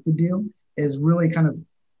we have to do, is really kind of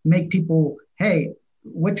make people, hey,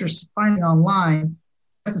 what you're finding online,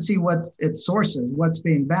 you have to see what its sources, what's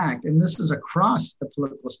being backed. And this is across the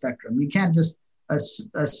political spectrum. You can't just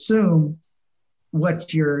assume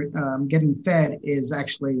what you're getting fed is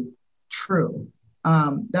actually true.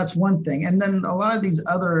 That's one thing. And then a lot of these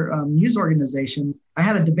other news organizations, I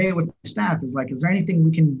had a debate with the staff. Is there anything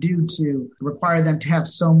we can do to require them to have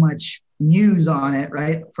so much news on it,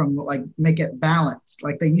 right? From make it balanced,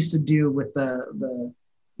 like they used to do with the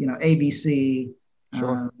ABC,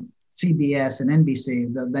 sure. CBS and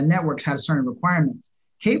NBC. The networks had certain requirements.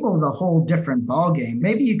 Cable is a whole different ballgame.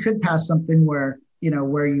 Maybe you could pass something where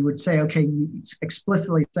you would say, okay, you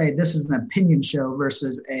explicitly say this is an opinion show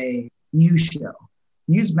versus a news show.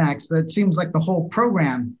 Newsmax, that seems like the whole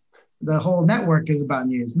program, the whole network is about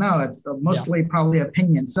news. No, it's mostly probably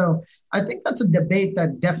opinion. So I think that's a debate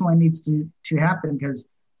that definitely needs to happen, because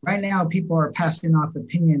right now people are passing off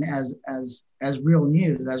opinion as real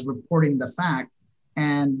news, as reporting the fact,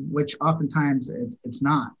 and which oftentimes it's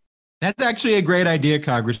not. That's actually a great idea,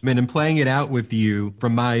 Congressman, and playing it out with you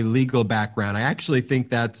from my legal background, I actually think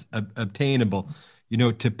that's obtainable,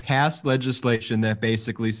 to pass legislation that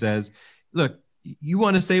basically says, look, you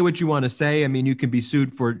want to say what you want to say. I mean, you can be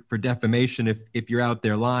sued for defamation if you're out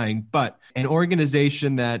there lying, but an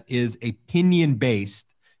organization that is opinion-based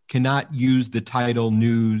cannot use the title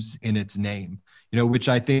news in its name, which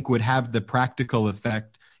I think would have the practical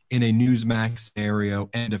effect in a Newsmax scenario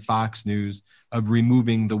and a Fox News of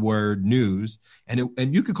removing the word news. And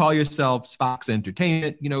you could call yourselves Fox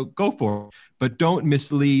Entertainment, go for it, but don't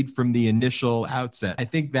mislead from the initial outset. I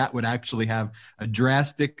think that would actually have a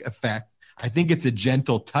drastic effect. I think it's a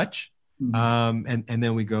gentle touch, and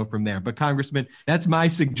then we go from there. But Congressman, that's my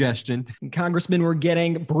suggestion. Congressman, we're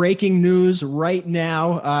getting breaking news right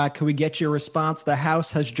now. Can we get your response? The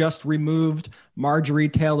House has just removed Marjorie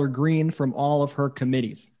Taylor Greene from all of her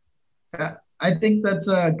committees. I think that's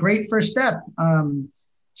a great first step.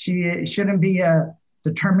 She shouldn't be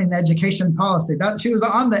determining education policy. She was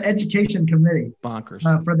on the education committee. Bonkers.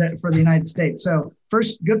 For the United States. So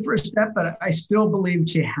good first step, but I still believe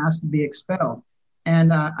she has to be expelled.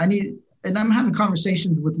 And I'm having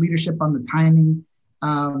conversations with leadership on the timing,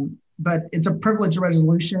 but it's a privilege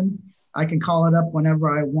resolution. I can call it up whenever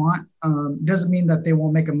I want. Doesn't mean that they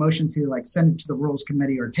won't make a motion to send it to the Rules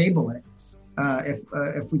Committee or table it.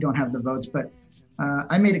 if we don't have the votes. But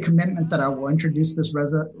I made a commitment that I will introduce this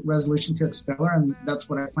resolution to expel her, and that's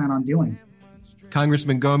what I plan on doing.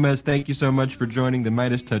 Congressman Gomez, thank you so much for joining the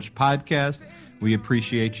Midas Touch podcast. We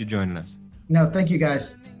appreciate you joining us. No, thank you,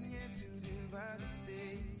 guys.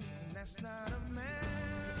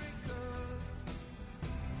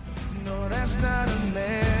 No, that's not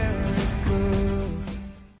America.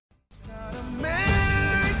 It's not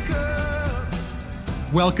America.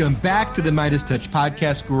 Welcome back to the Midas Touch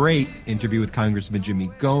podcast. Great interview with Congressman Jimmy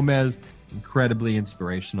Gomez. Incredibly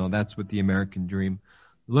inspirational. That's what the American dream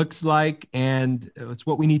looks like, and it's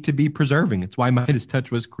what we need to be preserving. It's why Midas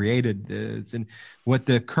Touch was created. It's in what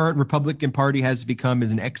the current Republican Party has become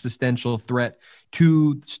is an existential threat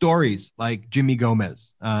to stories like Jimmy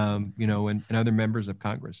Gomez, and other members of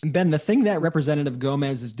Congress. And Ben, the thing that Representative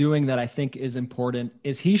Gomez is doing that I think is important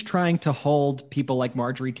is he's trying to hold people like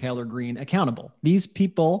Marjorie Taylor Greene accountable. These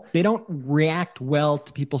people, they don't react well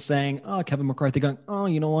to people saying, oh, Kevin McCarthy going, oh,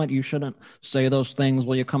 you know what? You shouldn't say those things.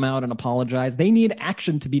 Will you come out and apologize? They need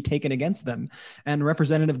action to be taken against them. And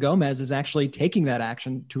Representative Gomez is actually taking that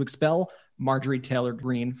action to expel Marjorie Taylor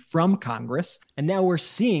Greene from Congress. And now we're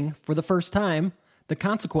seeing for the first time the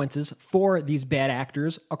consequences for these bad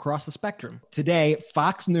actors across the spectrum. Today,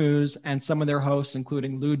 Fox News and some of their hosts,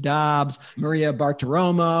 including Lou Dobbs, Maria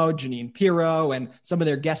Bartiromo, Jeanine Pirro, and some of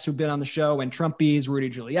their guests who've been on the show, and Trumpies, Rudy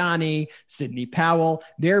Giuliani, Sidney Powell,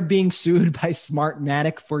 they're being sued by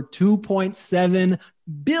Smartmatic for $2.7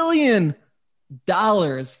 billion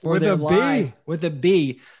for their lies. With a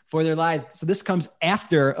B for their lies. So this comes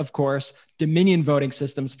after, of course, Dominion Voting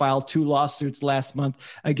Systems filed 2 lawsuits last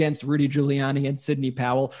month against Rudy Giuliani and Sidney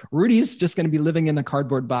Powell. Rudy's just going to be living in a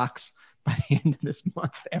cardboard box by the end of this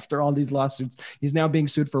month after all these lawsuits. He's now being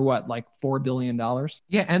sued for what, like $4 billion?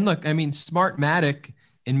 Yeah, and look, I mean, Smartmatic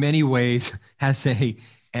in many ways has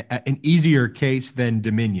an easier case than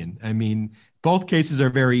Dominion. I mean, both cases are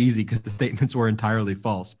very easy because the statements were entirely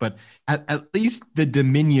false. But at least the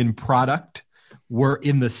Dominion product were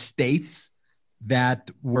in the states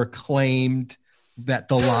that were claimed that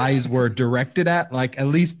the lies were directed at. Like, at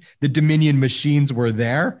least the Dominion machines were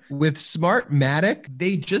there. With Smartmatic,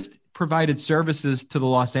 they just provided services to the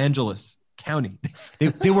Los Angeles County.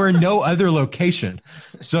 They were in no other location.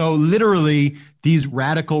 So literally, these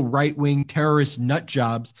radical right-wing terrorist nut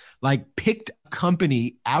jobs like picked a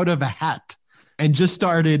company out of a hat and just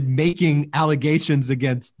started making allegations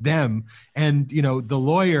against them. And, the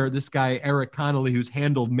lawyer, this guy, Eric Connolly, who's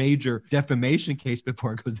handled major defamation case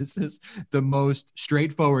before, goes, this is the most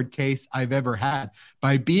straightforward case I've ever had.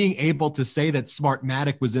 By being able to say that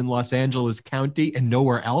Smartmatic was in Los Angeles County and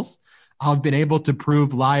nowhere else, I've been able to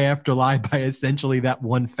prove lie after lie by essentially that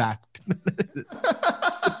one fact.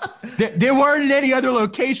 There weren't in any other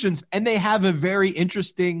locations, and they have a very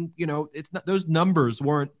interesting, it's not, those numbers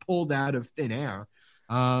weren't pulled out of thin air.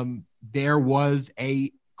 There was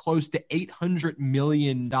a close to $800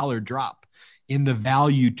 million drop in the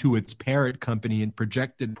value to its parent company and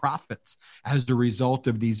projected profits as a result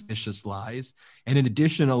of these vicious lies. And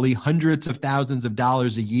additionally, hundreds of thousands of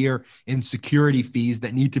dollars a year in security fees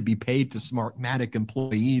that need to be paid to Smartmatic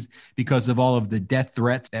employees because of all of the death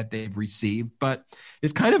threats that they've received. But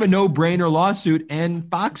it's kind of a no-brainer lawsuit, and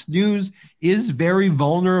Fox News is very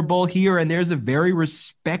vulnerable here, and there's a very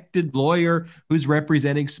respected lawyer who's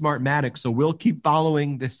representing Smartmatic. So we'll keep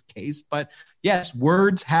following this case, but yes,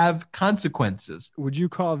 words have consequences. Would you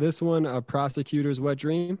call this one a prosecutor's wet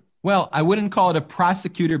dream? Well, I wouldn't call it a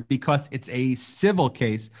prosecutor because it's a civil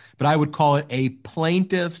case, but I would call it a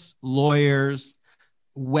plaintiff's lawyer's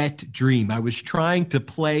wet dream. I was trying to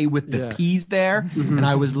play with the P's there, and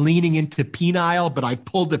I was leaning into penile, but I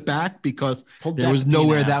pulled it back because there was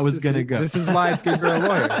nowhere that was going to go. This is why it's good for a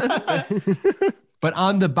lawyer. But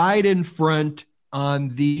on the Biden front, on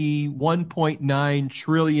the $1.9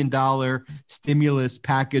 trillion stimulus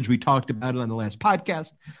package, we talked about it on the last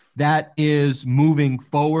podcast, that is moving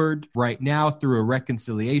forward right now through a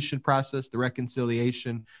reconciliation process. The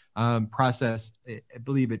reconciliation process, I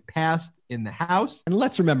believe it passed in the House. And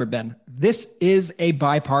let's remember, Ben, this is a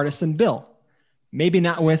bipartisan bill. Maybe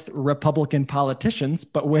not with Republican politicians,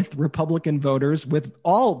 but with Republican voters, with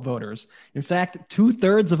all voters. In fact,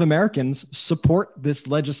 2/3 of Americans support this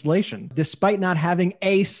legislation, despite not having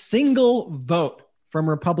a single vote from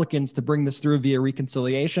Republicans to bring this through via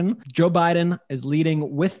reconciliation. Joe Biden is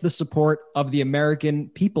leading with the support of the American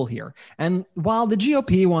people here. And while the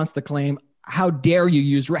GOP wants to claim, how dare you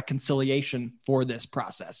use reconciliation for this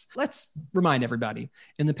process? Let's remind everybody,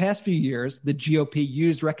 in the past few years, the GOP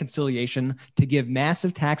used reconciliation to give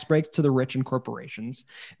massive tax breaks to the rich and corporations.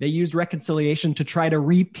 They used reconciliation to try to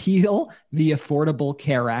repeal the Affordable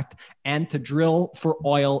Care Act and to drill for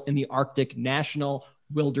oil in the Arctic National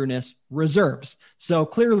Wilderness Reserves. So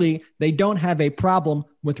clearly, they don't have a problem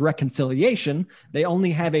with reconciliation. They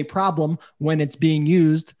only have a problem when it's being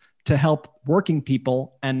used to help working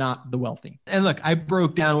people and not the wealthy. And look, I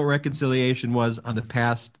broke down what reconciliation was on the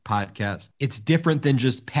past podcast. It's different than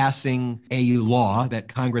just passing a law that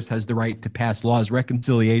Congress has the right to pass laws.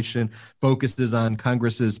 Reconciliation focuses on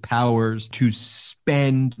Congress's powers to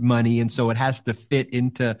spend money. And so it has to fit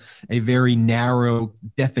into a very narrow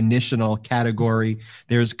definitional category.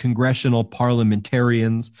 There's congressional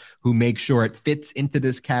parliamentarians who make sure it fits into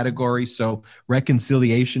this category. So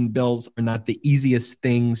reconciliation bills are not the easiest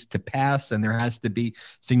things to pass, and there has to be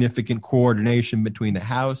significant coordination between the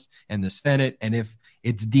House and the Senate. And if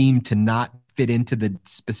it's deemed to not fit into the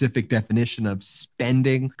specific definition of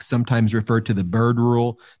spending, sometimes referred to the Byrd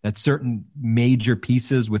rule, that certain major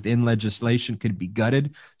pieces within legislation could be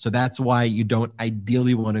gutted. So that's why you don't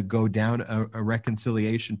ideally want to go down a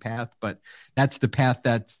reconciliation path. But that's the path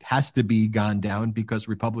that has to be gone down because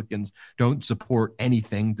Republicans don't support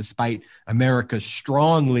anything, despite America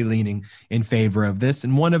strongly leaning in favor of this.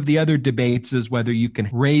 And one of the other debates is whether you can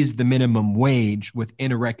raise the minimum wage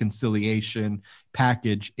within a reconciliation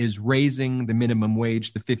package. Is raising the minimum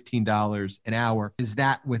wage to $15 an hour, is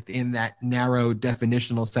that within that narrow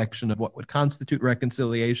definitional section of what would constitute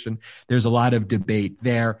reconciliation? There's a lot of debate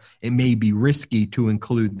there. It may be risky to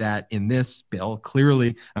include that in this bill.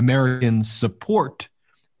 Clearly, Americans support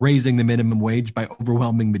raising the minimum wage by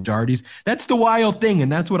overwhelming majorities. That's the wild thing,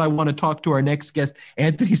 and that's what I want to talk to our next guest,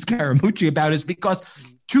 Anthony Scaramucci, about, is because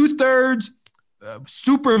 2/3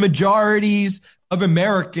 super majorities of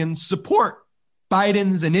Americans support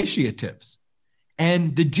Biden's initiatives.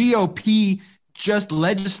 And the GOP just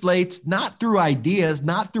legislates not through ideas,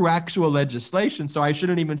 not through actual legislation. So I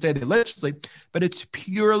shouldn't even say they legislate, but it's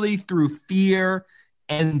purely through fear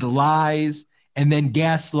and lies and then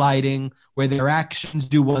gaslighting, where their actions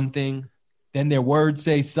do one thing, then their words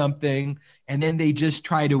say something, and then they just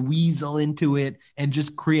try to weasel into it and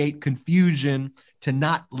just create confusion to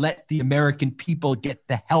not let the American people get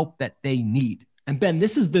the help that they need. And Ben,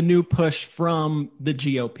 this is the new push from the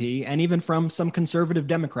GOP and even from some conservative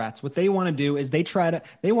Democrats. What they want to do is they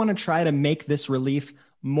want to try to make this relief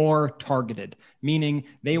more targeted, meaning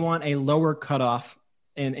they want a lower cutoff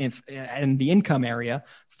in the income area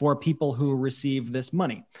for people who receive this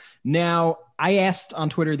money. Now, I asked on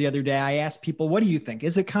Twitter the other day, I asked people, what do you think?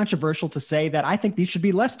 Is it controversial to say that I think these should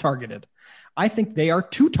be less targeted? I think they are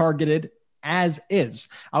too targeted as is.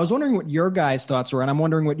 I was wondering what your guys' thoughts were, and I'm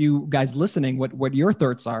wondering what you guys listening, what your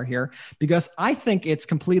thoughts are here, because I think it's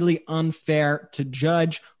completely unfair to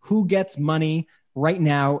judge who gets money right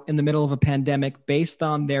now in the middle of a pandemic based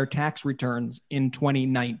on their tax returns in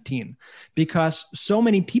 2019, because so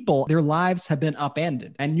many people, their lives have been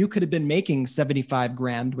upended, and you could have been making 75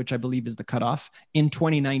 grand, which I believe is the cutoff, in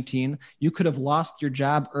 2019. You could have lost your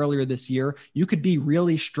job earlier this year. You could be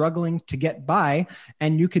really struggling to get by,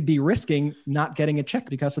 and you could be risking not getting a check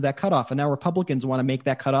because of that cutoff. And now Republicans want to make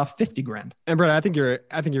that cutoff 50 grand. And Brett, I think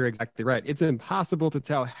you're exactly right. It's impossible to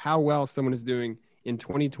tell how well someone is doing in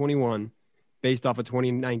 2021 based off a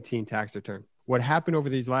 2019 tax return. What happened over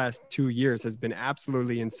these last 2 years has been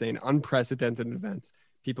absolutely insane, unprecedented events.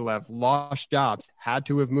 People have lost jobs, had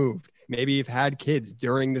to have moved, maybe have had kids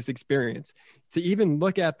during this experience. To even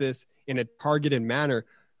look at this in a targeted manner,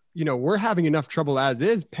 we're having enough trouble as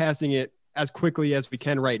is passing it as quickly as we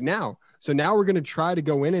can right now. So now we're going to try to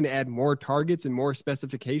go in and add more targets and more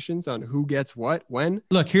specifications on who gets what, when.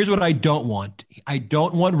 Look, here's what I don't want. I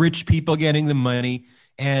don't want rich people getting the money,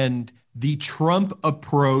 and the Trump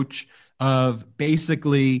approach of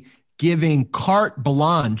basically giving carte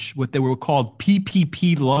blanche, what they were called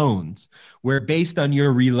PPP loans, where based on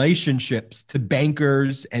your relationships to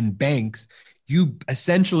bankers and banks, you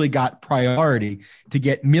essentially got priority to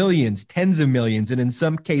get millions, tens of millions, and in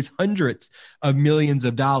some case, hundreds of millions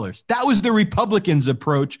of dollars. That was the Republicans'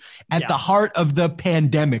 approach at the heart of the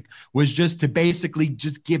pandemic, was just to basically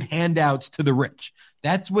just give handouts to the rich.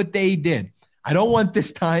 That's what they did. I don't want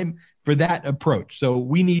this time for that approach. So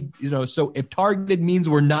we need, so if targeted means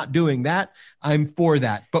we're not doing that, I'm for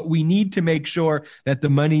that. But we need to make sure that the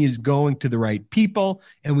money is going to the right people,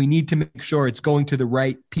 and we need to make sure it's going to the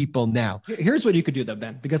right people now. Here's what you could do though,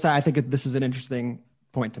 Ben, because I think this is an interesting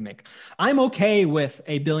point to make. I'm okay with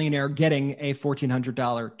a billionaire getting a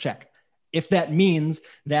 $1,400 check if that means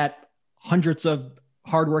that hundreds of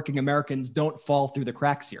hardworking Americans don't fall through the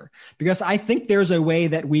cracks here, because I think there's a way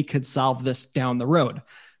that we could solve this down the road.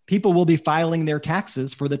 People will be filing their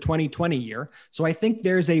taxes for the 2020 year. So I think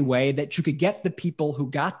there's a way that you could get the people who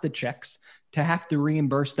got the checks to have to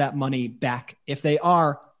reimburse that money back if they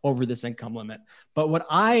are over this income limit. But what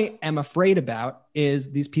I am afraid about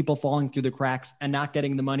is these people falling through the cracks and not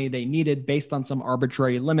getting the money they needed based on some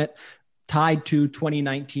arbitrary limit tied to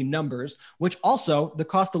 2019 numbers, which also the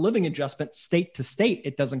cost of living adjustment state to state,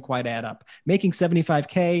 it doesn't quite add up. Making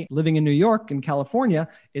 75K living in New York and California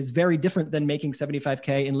is very different than making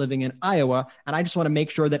 75K and living in Iowa. And I just want to make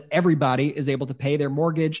sure that everybody is able to pay their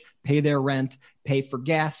mortgage, pay their rent, pay for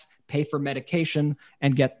gas, pay for medication,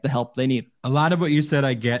 and get the help they need. A lot of what you said,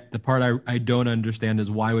 I get. The part I don't understand is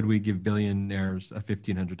why would we give billionaires a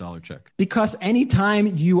 $1,500 check? Because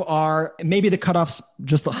anytime you are, maybe the cutoff's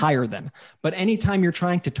just higher then, but anytime you're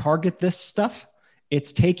trying to target this stuff,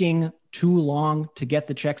 it's taking too long to get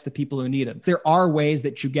the checks to people who need it. There are ways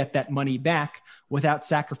that you get that money back without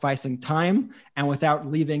sacrificing time and without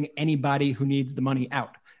leaving anybody who needs the money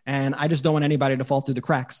out. And I just don't want anybody to fall through the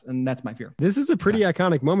cracks. And that's my fear. This is a pretty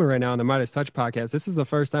iconic moment right now on the Midas Touch podcast. This is the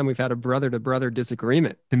first time we've had a brother-to-brother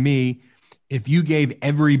disagreement. To me, if you gave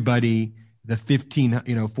everybody the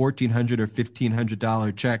 $1,400 or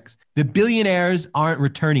 $1,500 checks, the billionaires aren't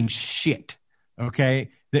returning shit. Okay.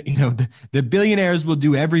 The billionaires will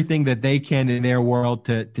do everything that they can in their world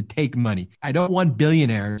to take money. I don't want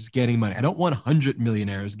billionaires getting money. I don't want 100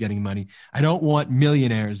 millionaires getting money. I don't want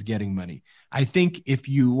millionaires getting money. I think if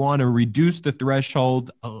you want to reduce the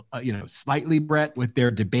threshold, slightly, Brett, with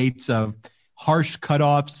their debates of harsh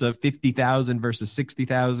cutoffs of 50,000 versus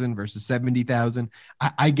 60,000 versus 70,000,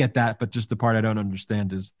 I get that. But just the part I don't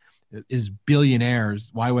understand is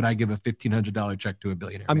billionaires. Why would I give a $1,500 check to a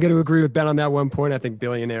billionaire? I'm going to agree with Ben on that one point. I think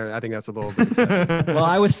that's a little bit excessive. Well,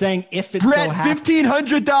 I was saying if it's Brett,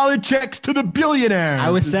 $1,500 checks to the billionaires. I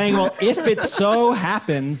was saying, well, if it so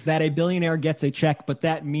happens that a billionaire gets a check, but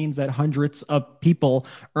that means that hundreds of people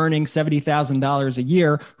earning $70,000 a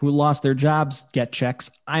year who lost their jobs get checks,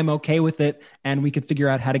 I'm okay with it. And we could figure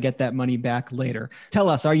out how to get that money back later. Tell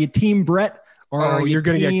us, are you team Brett? Or you're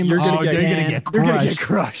going to get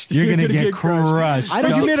crushed. You're going to get crushed. I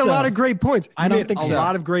don't You think made a so. lot of great points. I don't think so. A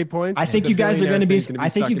lot of great points. I think you guys are going to be. I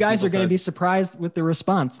think you guys are going to be surprised with the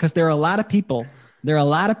response, because there are a lot of people. There are a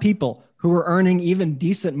lot of people who were earning even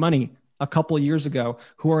decent money a couple of years ago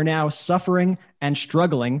who are now suffering and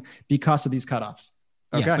struggling because of these cutoffs.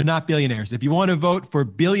 Okay. Yeah, but not billionaires. If you want to vote for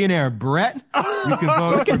billionaire Brett, you can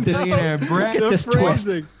vote for billionaire Brett. Look at this twist.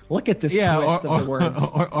 Look at this twist of the words.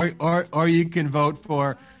 Or you can vote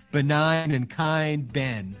for benign and kind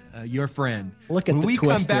Ben, your friend. Look at when the we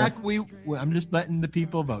twist come back, I'm just letting the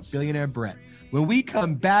people vote. Billionaire Brett. When we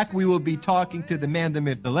come back, we will be talking to the man, the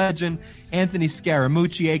myth, the legend, Anthony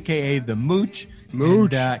Scaramucci, a.k.a. the Mooch.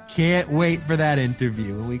 Mooch. And, can't wait for that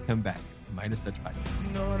interview when we come back. Midas Touch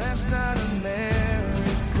Podcast. No, that's not America.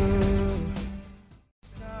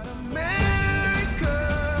 It's not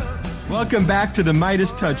America. Welcome back to the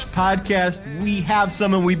Midas Touch Podcast. We have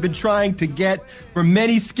someone we've been trying to get for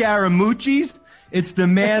many Scaramuccis. It's the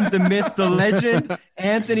man, the myth, the legend,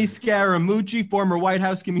 Anthony Scaramucci, former White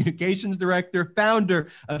House Communications Director, founder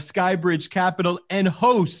of Skybridge Capital, and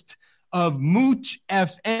host of Mooch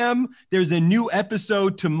FM. There's a new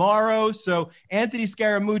episode tomorrow. So Anthony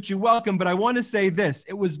Scaramucci, welcome. But I want to say this.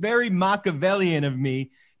 It was very Machiavellian of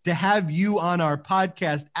me to have you on our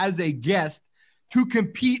podcast as a guest to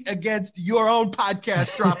compete against your own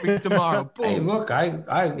podcast dropping tomorrow. Boom. Hey, look,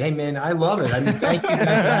 hey man, I love it. I mean, thank you guys for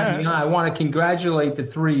having me on. I want to congratulate the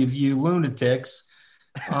three of you lunatics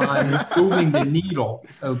on moving the needle,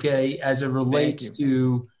 okay, as it relates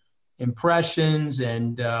to impressions.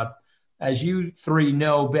 And as you three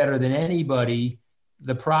know better than anybody,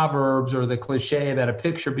 the proverbs or the cliche about a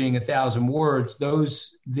picture being 1,000 words,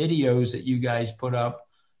 those videos that you guys put up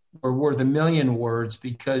were worth 1,000,000 words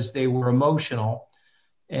because they were emotional.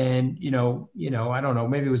 And, I don't know,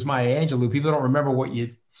 maybe it was Maya Angelou. People don't remember what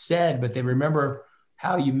you said, but they remember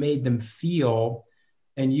how you made them feel.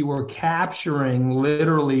 And you were capturing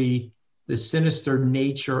literally the sinister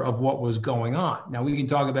nature of what was going on. Now, we can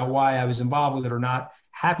talk about why I was involved with it or not.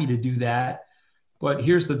 Happy to do that. But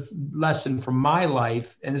here's the lesson from my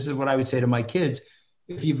life. And this is what I would say to my kids.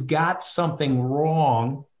 If you've got something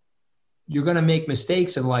wrong, you're going to make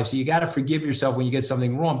mistakes in life. So you got to forgive yourself when you get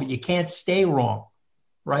something wrong, but you can't stay wrong,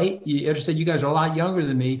 right? You understand? You guys are a lot younger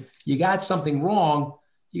than me. You got something wrong.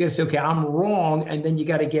 You got to say, okay, I'm wrong. And then you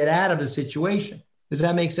got to get out of the situation. Does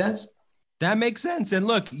that make sense? That makes sense. And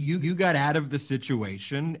look, you got out of the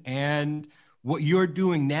situation, and what you're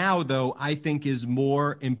doing now, though, I think is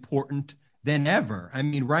more important than ever. I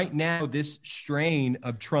mean, right now, this strain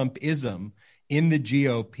of Trumpism in the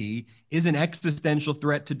GOP is an existential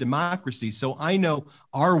threat to democracy. So I know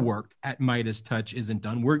our work at Midas Touch isn't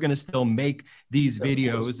done. We're going to still make these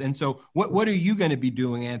videos. And so what are you going to be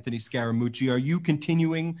doing, Anthony Scaramucci? Are you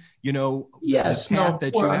continuing, yes, the path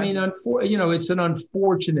that you have? I mean, it's an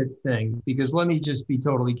unfortunate thing, because let me just be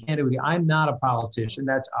totally candid with you. I'm not a politician.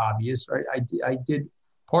 That's obvious, right? I did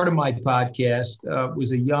part of my podcast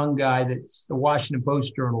was a young guy that's the Washington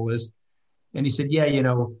Post journalist. And he said, yeah,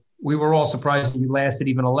 we were all surprised you lasted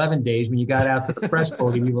even 11 days. When you got out to the press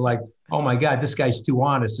podium, you were like, oh my God, this guy's too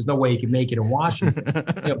honest. There's no way he can make it in Washington.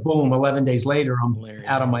 Boom, 11 days later, I'm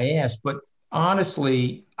out on my ass. But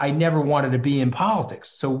honestly, I never wanted to be in politics.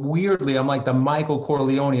 So weirdly, I'm like the Michael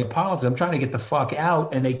Corleone of politics. I'm trying to get the fuck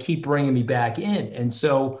out, and they keep bringing me back in. And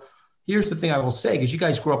so here's the thing I will say, because you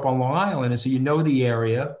guys grew up on Long Island, and so you know the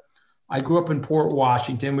area. I grew up in Port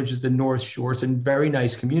Washington, which is the North Shore. It's a very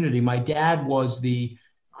nice community. My dad was the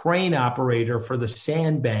crane operator for the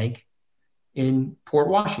sandbank in Port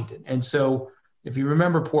Washington. And so if you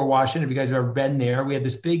remember Port Washington, if you guys have ever been there, we had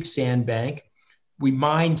this big sandbank. We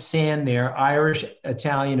mined sand there, Irish,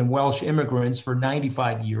 Italian, and Welsh immigrants for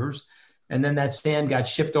 95 years. And then that sand got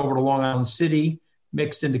shipped over to Long Island City,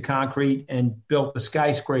 mixed into concrete, and built the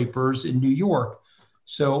skyscrapers in New York.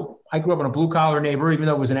 So I grew up in a blue-collar neighborhood. Even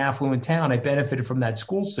though it was an affluent town, I benefited from that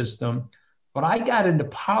school system. But I got into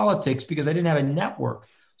politics because I didn't have a network.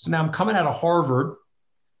 So now I'm coming out of Harvard.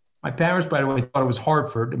 My parents, by the way, thought it was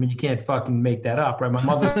Hartford. I mean, you can't fucking make that up, right? My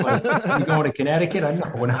mother's like, are you going to Connecticut? I'm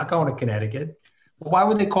not, we're not going to Connecticut. Well, why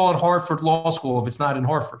would they call it Hartford Law School if it's not in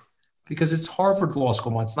Hartford? Because it's Harvard Law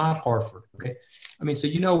School. It's not Hartford, okay? I mean, so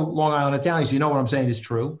Long Island Italian, so what I'm saying is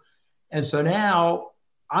true. And so now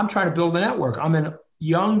I'm trying to build a network. I'm a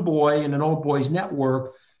young boy in an old boys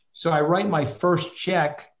network. So I write my first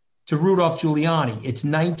check to Rudolph Giuliani. It's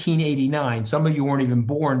 1989. Some of you weren't even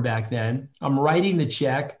born back then. I'm writing the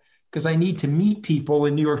check because I need to meet people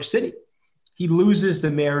in New York City. He loses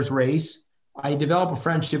the mayor's race. I develop a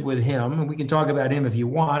friendship with him, and we can talk about him if you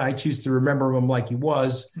want. I choose to remember him like he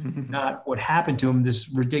was, not what happened to him, this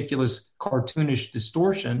ridiculous cartoonish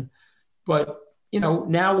distortion. But,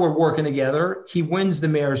 now we're working together. He wins the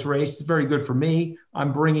mayor's race. It's very good for me.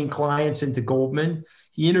 I'm bringing clients into Goldman.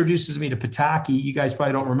 He introduces me to Pataki. You guys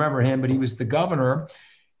probably don't remember him, but he was the governor.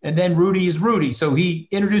 And then Rudy is Rudy. So he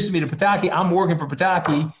introduces me to Pataki. I'm working for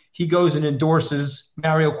Pataki. He goes and endorses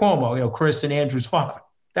Mario Cuomo, Chris and Andrew's father.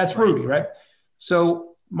 That's Rudy, right?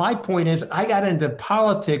 So my point is, I got into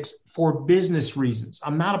politics for business reasons.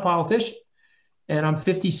 I'm not a politician. And I'm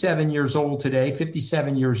 57 years old today,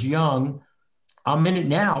 57 years young. I'm in it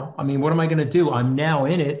now. I mean, what am I going to do? I'm now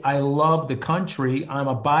in it. I love the country. I'm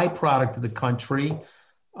a byproduct of the country.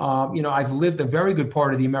 I've lived a very good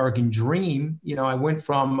part of the American dream. I went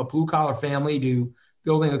from a blue collar family to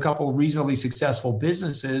building a couple of reasonably successful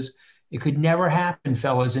businesses. It could never happen,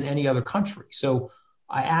 fellas, in any other country. So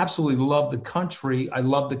I absolutely love the country. I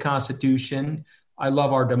love the Constitution. I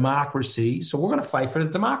love our democracy. So we're going to fight for the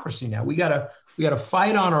democracy now. We got to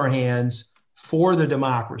fight on our hands for the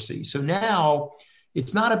democracy. So now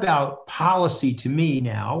it's not about policy to me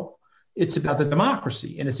now. It's about the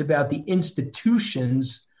democracy, and it's about the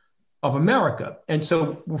institutions of America. And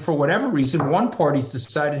so for whatever reason, one party's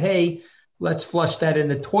decided, hey, let's flush that in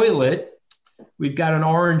the toilet. We've got an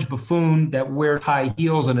orange buffoon that wears high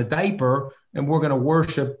heels and a diaper, and we're going to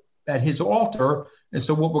worship at his altar. And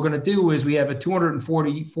so what we're going to do is we have a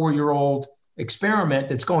 244-year-old experiment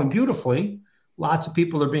that's going beautifully. Lots of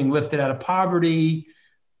people are being lifted out of poverty.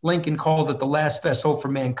 Lincoln called it the last best hope for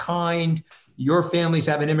mankind. Your families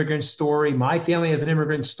have an immigrant story. My family has an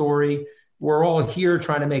immigrant story. We're all here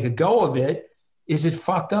trying to make a go of it. Is it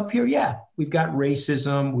fucked up here? Yeah. We've got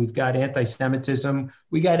racism. We've got anti-Semitism.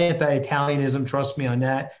 We got anti-Italianism. Trust me on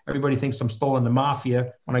that. Everybody thinks I'm stolen the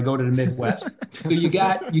mafia when I go to the Midwest. you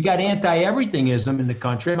got anti-everythingism in the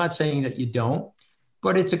country. I'm not saying that you don't,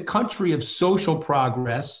 but it's a country of social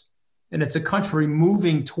progress, and it's a country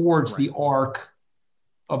moving towards the arc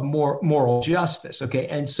of more moral justice. Okay.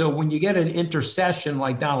 And so when you get an intercession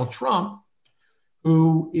like Donald Trump,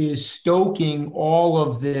 who is stoking all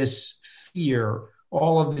of this fear,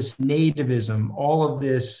 all of this nativism, all of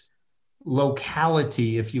this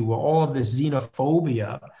locality, if you will, all of this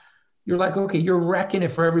xenophobia, you're like, okay, you're wrecking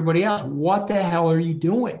it for everybody else. What the hell are you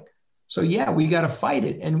doing? So yeah, we got to fight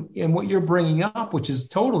it. And what you're bringing up, which is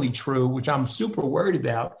totally true, which I'm super worried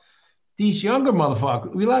about, these younger motherfuckers,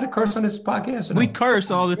 are we allowed to curse on this podcast? We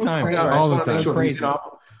curse all the time. All the time. Sure Crazy.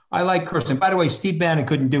 I like cursing. By the way, Steve Bannon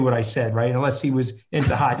couldn't do what I said, right? Unless he was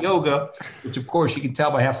into hot yoga, which of course you can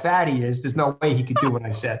tell by how fat he is. There's no way he could do what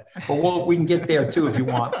I said. But we can get there too if you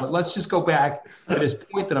want. But let's just go back to this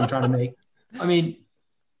point that I'm trying to make. I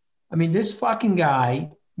mean, this fucking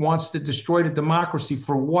guy wants to destroy the democracy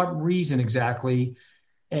for what reason exactly,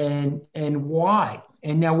 and why?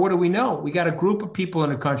 And now what do we know? We got a group of people in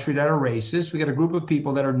the country that are racist. We got a group of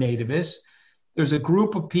people that are nativists. There's a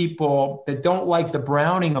group of people that don't like the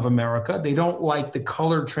browning of America. They don't like the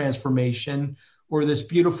color transformation or this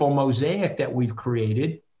beautiful mosaic that we've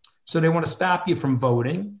created. So they want to stop you from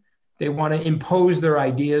voting. They want to impose their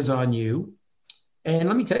ideas on you. And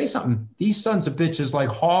let me tell you something. These sons of bitches like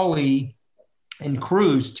Hawley and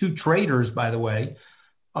Cruz, two traitors, by the way,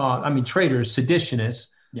 traitors, seditionists.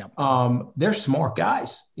 Yeah. They're smart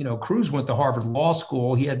guys. You know, Cruz went to Harvard Law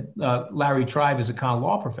School. He had Larry Tribe as a con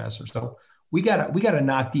law professor. So we gotta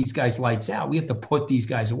knock these guys lights out. We have to put these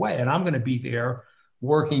guys away. And I'm going to be there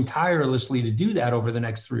working tirelessly to do that over the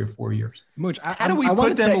next 3 or 4 years. Mooch, how do we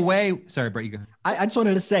put them away? Sorry, Brett, you go. I just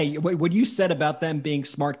wanted to say what you said about them being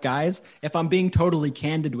smart guys, if I'm being totally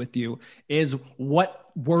candid with you, is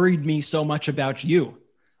what worried me so much about you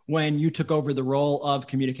when you took over the role of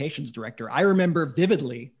communications director. I remember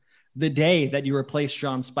vividly the day that you replaced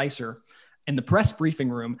Sean Spicer in the press briefing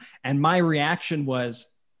room. And my reaction was,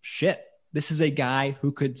 shit, this is a guy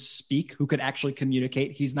who could speak, who could actually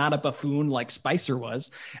communicate. He's not a buffoon like Spicer was.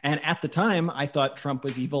 And at the time, I thought Trump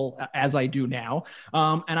was evil, as I do now.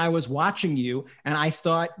 And I was watching you, and I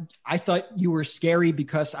thought you were scary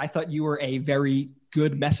because I thought you were a very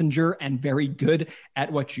good messenger and very good at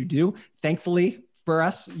what you do. Thankfully for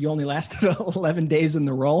us, you only lasted 11 days in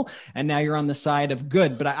the role, and now you're on the side of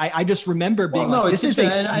good. But I just remember being this is a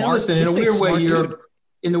smart, in a weird way,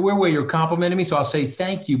 in the weird way you're complimenting me, so I'll say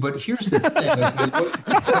thank you. But here's the thing: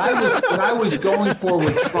 what I was going for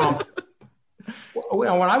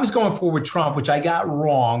with Trump, which I got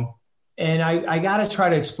wrong, and I got to try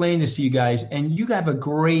to explain this to you guys. And you have a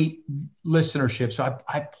great listenership, so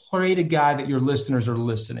I pray to God that your listeners are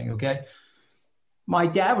listening. Okay, my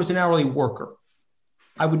dad was an hourly worker.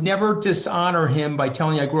 I would never dishonor him by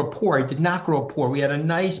telling you I grew up poor. I did not grow up poor. We had a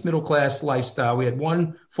nice middle class lifestyle. We had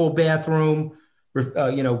one full bathroom.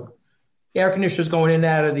 Air conditioners going in and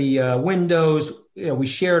out of the windows. We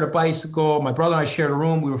shared a bicycle. My brother and I shared a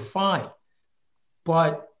room. We were fine,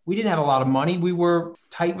 but we didn't have a lot of money. We were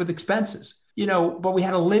tight with expenses, but we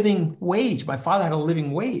had a living wage. My father had a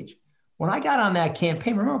living wage. When I got on that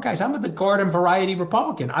campaign, remember, guys, I'm the garden variety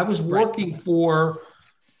Republican. I was working for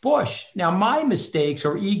Bush. Now, my mistakes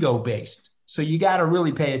are ego-based. So you got to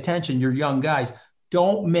really pay attention. You're young guys.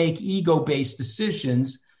 Don't make ego-based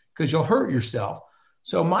decisions because you'll hurt yourself.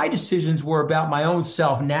 So my decisions were about my own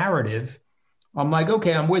self-narrative. I'm like,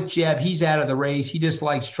 okay, I'm with Jeb. He's out of the race. He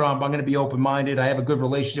dislikes Trump. I'm going to be open-minded. I have a good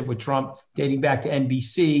relationship with Trump dating back to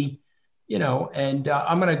NBC, and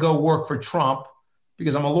I'm going to go work for Trump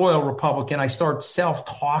because I'm a loyal Republican. I start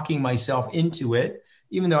self-talking myself into it,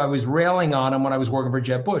 even though I was railing on him when I was working for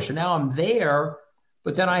Jeb Bush. And now I'm there,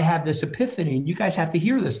 but then I have this epiphany, and you guys have to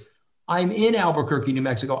hear this. I'm in Albuquerque, New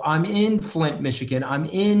Mexico. I'm in Flint, Michigan. I'm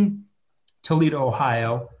in Toledo,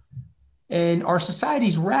 Ohio. And our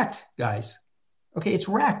society's wrecked, guys. Okay, it's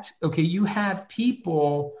wrecked. Okay, you have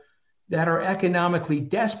people that are economically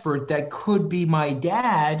desperate that could be my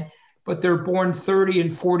dad, but they're born 30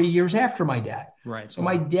 and 40 years after my dad. Right. So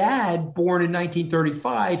my dad, born in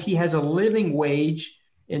 1935, he has a living wage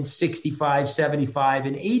in 65, 75,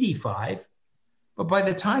 and 85. But by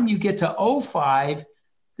the time you get to 05,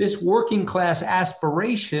 this working class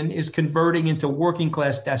aspiration is converting into working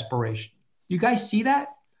class desperation. You guys see that?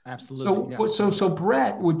 Absolutely. So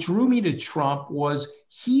Brett, what drew me to Trump was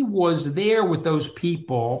he was there with those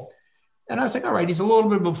people. And I was like, all right, he's a little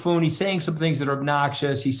bit of a buffoon. He's saying some things that are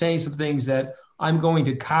obnoxious. He's saying some things that I'm going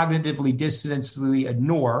to cognitively dissonantly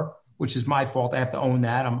ignore, which is my fault. I have to own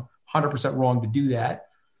that. I'm 100% wrong to do that.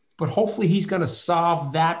 But hopefully he's going to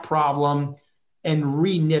solve that problem and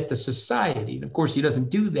reknit the society. And of course, he doesn't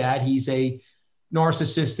do that. He's a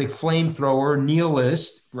narcissistic flamethrower,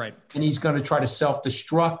 nihilist. Right. And he's going to try to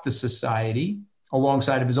self-destruct the society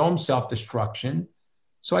alongside of his own self-destruction.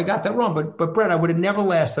 So I got that wrong. But Brett, I would have never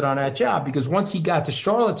lasted on that job because once he got to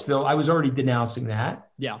Charlottesville, I was already denouncing that.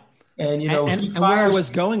 Yeah. And, and where I was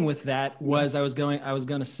going with that was I was going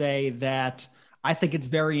to say that I think it's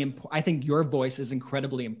very important. I think your voice is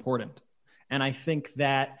incredibly important. And I think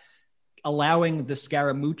that allowing the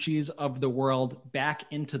Scaramuccis of the world back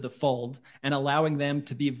into the fold and allowing them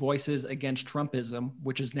to be voices against Trumpism,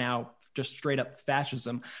 which is now just straight up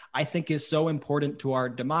fascism, I think is so important to our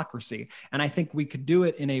democracy. And I think we could do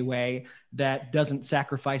it in a way that doesn't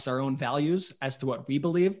sacrifice our own values as to what we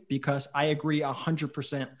believe, because I agree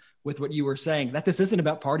 100% with what you were saying, that this isn't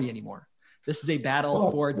about party anymore. This is a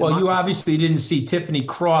battle for democracy. Well, you obviously didn't see Tiffany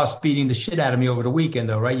Cross beating the shit out of me over the weekend,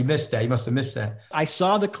 though, right? You missed that. You must have missed that. I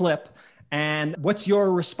saw the clip. And what's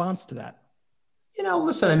your response to that?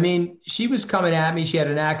 Listen, I mean, she was coming at me. She had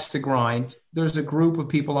an axe to grind. There's a group of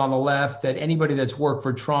people on the left that anybody that's worked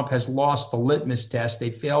for Trump has lost the litmus test.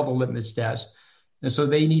 They failed the litmus test. And so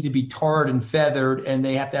they need to be tarred and feathered, and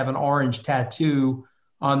they have to have an orange tattoo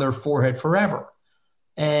on their forehead forever.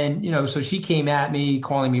 And, so she came at me,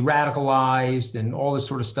 calling me radicalized and all this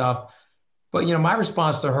sort of stuff. But, my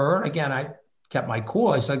response to her, and again, I kept my cool.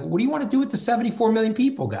 I was like, what do you want to do with the 74 million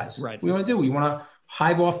people, guys? Right. What do you want to do? You want to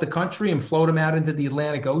hive off the country and float them out into the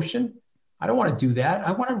Atlantic Ocean? I don't want to do that.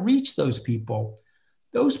 I want to reach those people.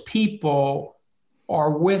 Those people are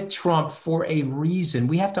with Trump for a reason.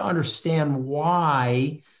 We have to understand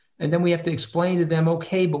why. And then we have to explain to them,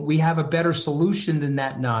 okay, but we have a better solution than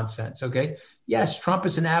that nonsense. Okay. Yes, Trump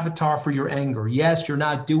is an avatar for your anger. Yes, you're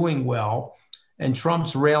not doing well. And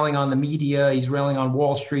Trump's railing on the media. He's railing on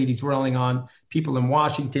Wall Street. He's railing on people in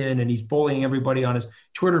Washington, and he's bullying everybody on his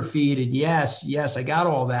Twitter feed. And yes, I got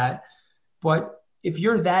all that. But if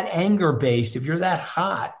you're that anger based, if you're that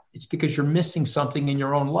hot, it's because you're missing something in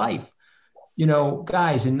your own life.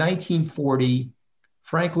 Guys, in 1940,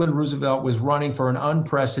 Franklin Roosevelt was running for an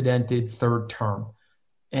unprecedented third term.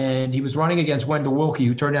 And he was running against Wendell Willkie,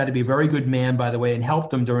 who turned out to be a very good man, by the way, and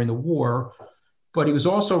helped him during the war. But he was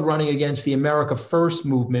also running against the America First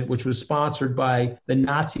movement, which was sponsored by the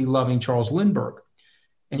Nazi-loving Charles Lindbergh.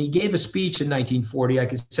 And he gave a speech in 1940. I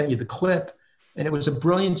could send you the clip. And it was a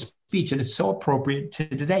brilliant speech. And it's so appropriate to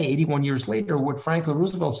today, 81 years later. What Franklin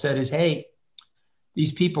Roosevelt said is, hey,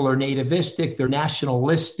 these people are nativistic. They're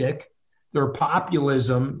nationalistic. Their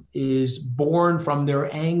populism is born from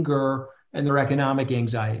their anger and their economic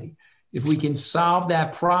anxiety. If we can solve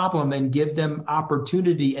that problem and give them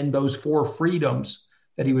opportunity and those four freedoms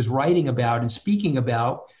that he was writing about and speaking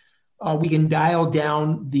about, we can dial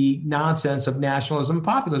down the nonsense of nationalism and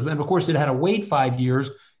populism. And of course, it had to wait 5 years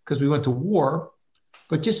because we went to war.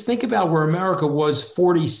 But just think about where America was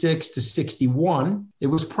 46 to 61. It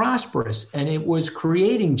was prosperous and it was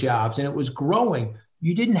creating jobs and it was growing.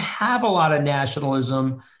 You didn't have a lot of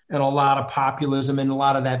nationalism and a lot of populism and a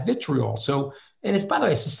lot of that vitriol. So, and it's, by the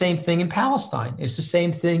way, it's the same thing in Palestine. It's the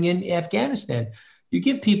same thing in Afghanistan. You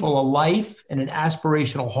give people a life and an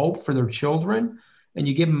aspirational hope for their children, and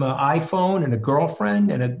you give them an iPhone and a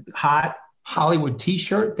girlfriend and a hot Hollywood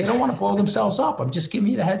t-shirt. They don't want to blow themselves up. I'm just giving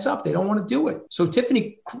you the heads up. They don't want to do it. So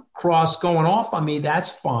Tiffany Cross going off on me, that's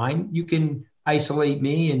fine. You can isolate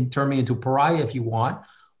me and turn me into a pariah if you want,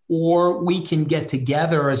 or we can get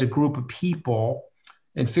together as a group of people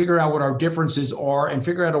and figure out what our differences are and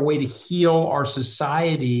figure out a way to heal our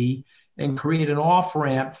society and create an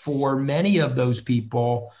off-ramp for many of those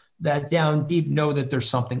people that down deep know that there's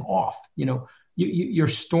something off. You're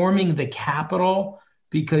storming the Capitol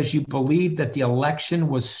because you believe that the election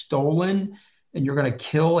was stolen and you're going to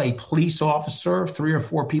kill a police officer. 3 or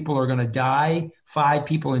 4 people are going to die, 5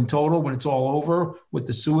 people in total when it's all over with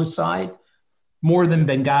the suicide. More than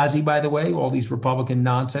Benghazi, by the way, all these Republican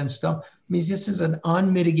nonsense stuff. I mean, this is an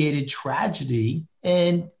unmitigated tragedy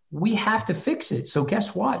and we have to fix it. So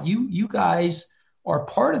guess what? You guys are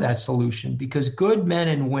part of that solution because good men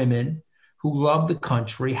and women who love the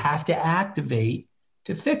country have to activate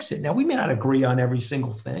to fix it. Now, we may not agree on every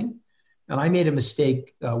single thing. And I made a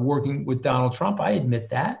mistake working with Donald Trump. I admit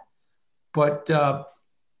that. But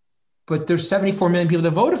there's 74 million people that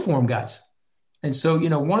voted for him, guys. And so,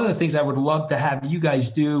 one of the things I would love to have you guys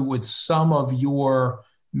do with some of your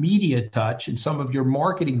media touch and some of your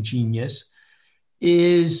marketing genius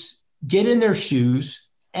is get in their shoes,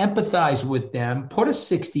 empathize with them, put a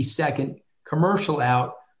 60-second commercial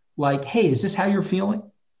out like, hey, is this how you're feeling?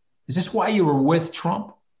 Is this why you were with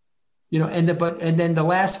Trump? And then the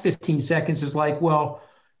last 15 seconds is like, well,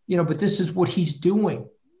 but this is what he's doing.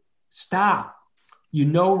 Stop.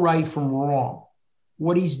 Right from wrong.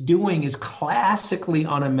 What he's doing is classically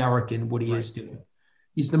un-American, what he is doing.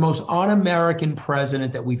 He's the most un-American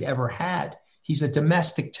president that we've ever had. He's a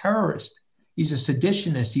domestic terrorist. He's a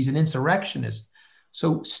seditionist. He's an insurrectionist.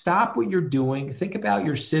 So stop what you're doing. Think about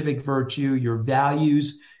your civic virtue, your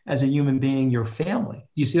values as a human being, your family.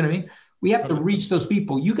 You see what I mean? We have to reach those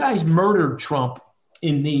people. You guys murdered Trump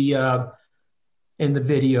in the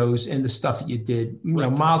videos and the stuff that you did.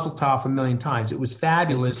 Mazel tov a million times. It was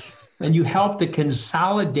fabulous. And you helped to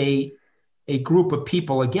consolidate a group of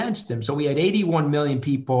people against him. So we had 81 million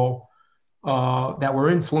people that were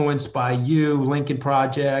influenced by you, Lincoln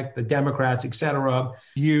Project, the Democrats, et cetera.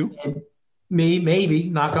 You? And me, maybe,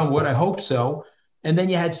 knock on wood, I hope so. And then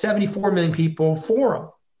you had 74 million people for him.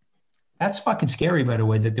 That's fucking scary, by the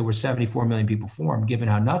way, that there were 74 million people for him, given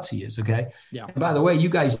how nuts he is, okay? Yeah. And by the way, you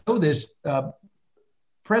guys know this,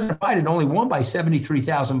 President Biden only won by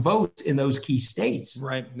 73,000 votes in those key states.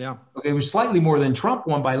 Right, yeah. Okay, it was slightly more than Trump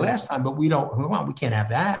won by last time, but we can't have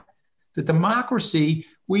that. The democracy,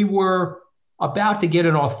 we were about to get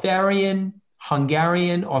an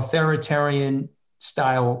Hungarian authoritarian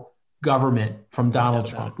style government from Donald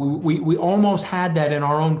Trump. We almost had that in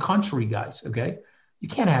our own country, guys, okay? You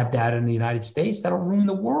can't have that in the United States. That'll ruin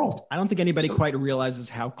the world. I don't think anybody quite realizes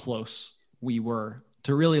how close we were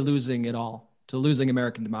to really losing it all, to losing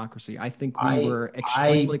American democracy. I think we were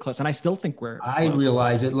extremely close, and I still think we're close.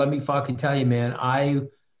 Realize it. Let me fucking tell you, man, I'm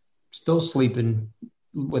still sleeping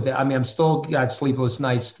with it. I mean, I'm still got sleepless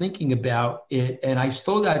nights thinking about it, and I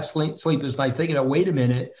still got sleepless nights thinking, wait a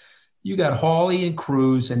minute, you got Hawley and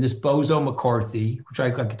Cruz and this bozo McCarthy, which I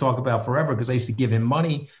could talk about forever because I used to give him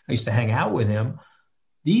money. I used to hang out with him.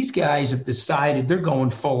 These guys have decided they're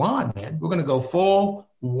going full on, man. We're going to go full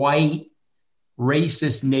white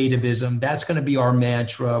racist nativism. That's going to be our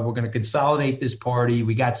mantra. We're going to consolidate this party.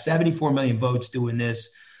 We got 74 million votes doing this.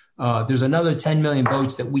 There's another 10 million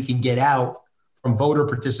votes that we can get out from voter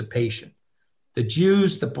participation. The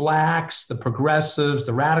Jews, the blacks, the progressives,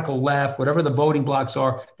 the radical left, whatever the voting blocks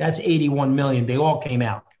are, that's 81 million. They all came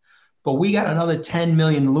out. But we got another 10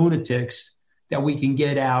 million lunatics that we can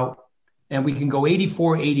get out, and we can go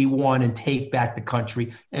 84, 81 and take back the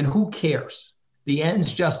country. And who cares? The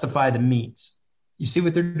ends justify the means. You see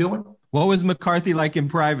what they're doing? What was McCarthy like in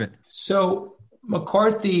private? So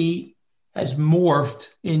McCarthy has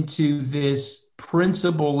morphed into this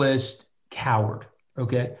principlist coward,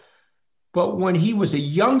 okay? But when he was a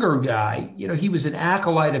younger guy, he was an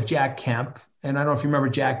acolyte of Jack Kemp. And I don't know if you remember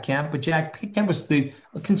Jack Kemp, but Jack Kemp was a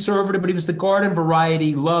conservative, but he was the garden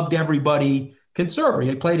variety, loved everybody conservative.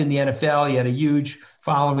 He played in the NFL. He had a huge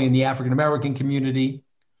following in the African-American community.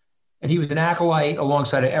 And he was an acolyte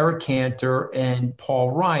alongside of Eric Cantor and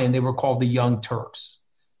Paul Ryan. They were called the Young Turks.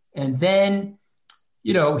 And then,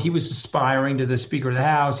 he was aspiring to the Speaker of the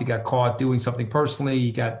House. He got caught doing something personally.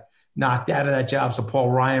 He got knocked out of that job. So Paul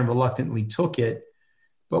Ryan reluctantly took it.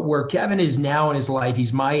 But where Kevin is now in his life,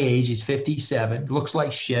 he's my age, he's 57, looks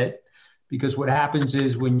like shit. Because what happens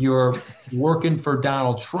is when you're working for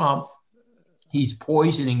Donald Trump, he's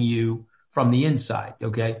poisoning you from the inside,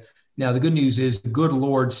 okay? Now, the good news is the good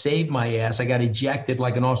Lord saved my ass. I got ejected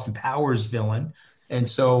like an Austin Powers villain. And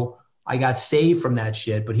so I got saved from that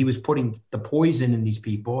shit. But he was putting the poison in these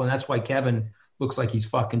people. And that's why Kevin looks like he's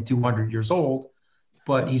fucking 200 years old.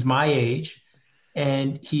 But he's my age.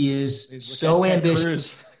 And he is so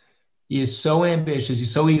ambitious. He is so ambitious.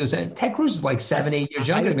 He's so egocentric. Ted Cruz is like 7-8 years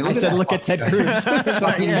younger than me. I said, look at Ted Cruz.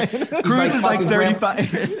 Cruz is like 35.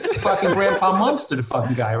 Fucking Grandpa Munster, the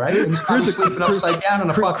fucking guy, right? And he's probably sleeping upside down in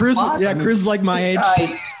a fucking closet. Yeah, Cruz is like my age.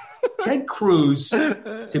 Ted Cruz,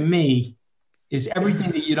 to me, is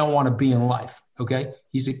everything that you don't want to be in life, okay?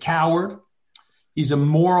 He's a coward. He's a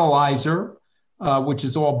moralizer, which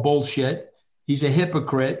is all bullshit. He's a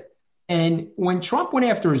hypocrite. And when Trump went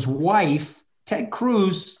after his wife, Ted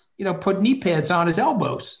Cruz, put knee pads on his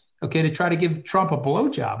elbows, okay, to try to give Trump a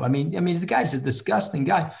blowjob. I mean, the guy's a disgusting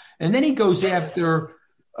guy. And then he goes after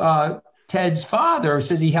Ted's father,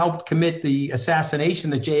 says he helped commit the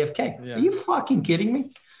assassination of JFK. Yeah. Are you fucking kidding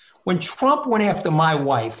me? When Trump went after my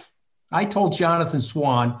wife, I told Jonathan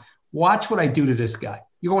Swan, watch what I do to this guy.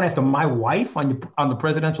 You're going after my wife on the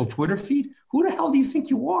presidential Twitter feed? Who the hell do you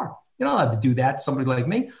think you are? You're not allowed to do that to somebody like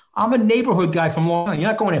me. I'm a neighborhood guy from Long Island.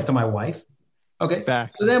 You're not going after my wife. Okay.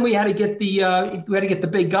 Facts. So then we had to get the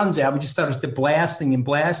big guns out. We just started blasting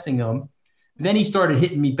them. Then he started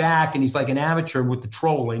hitting me back, and he's like an amateur with the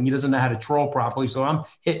trolling. He doesn't know how to troll properly. So I'm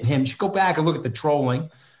hitting him. You should go back and look at the trolling.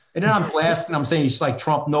 And then I'm blasting. I'm saying he's like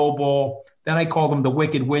Trump Noble. Then I called him the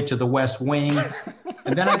Wicked Witch of the West Wing.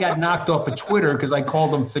 And then I got knocked off of Twitter because I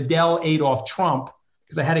called him Fidel Adolf Trump,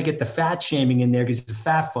 because I had to get the fat shaming in there because he's a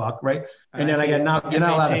fat fuck, right? And then I got knocked. You're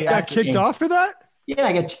not allowed to got kicked off for that? Yeah,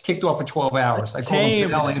 I got kicked off for 12 hours. I called him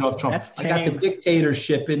Fidel Adolf Trump. I got the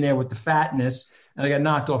dictatorship in there with the fatness, and I got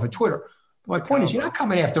knocked off of Twitter. But my point is, you're not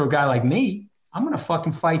coming after a guy like me. I'm going to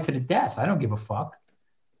fucking fight to the death. I don't give a fuck.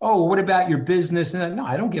 Oh, what about your business? And no,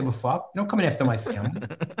 I don't give a fuck. You don't come in after my family.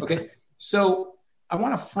 Okay. So I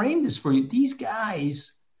want to frame this for you. These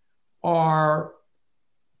guys are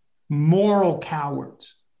moral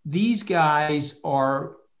cowards. These guys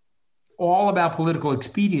are all about political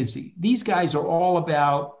expediency. These guys are all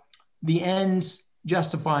about the ends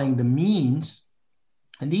justifying the means.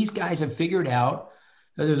 And these guys have figured out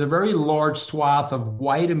that there's a very large swath of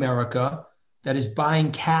white America that is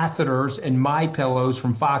buying catheters and MyPillows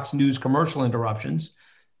from Fox News commercial interruptions.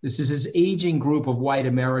 This is this aging group of white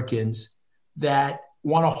Americans that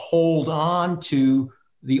want to hold on to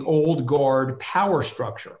the old guard power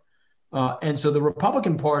structure. And so the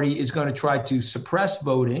Republican Party is going to try to suppress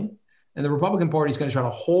voting, and the Republican Party is going to try to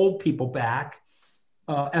hold people back,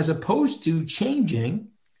 as opposed to changing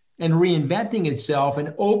and reinventing itself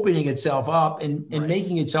and opening itself up and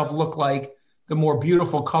making itself look like the more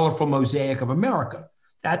beautiful, colorful mosaic of America.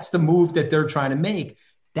 That's the move that they're trying to make.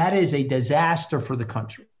 That is a disaster for the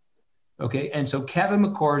country. Okay. And so Kevin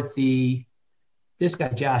McCarthy, this guy,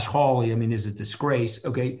 Josh Hawley, I mean, is a disgrace.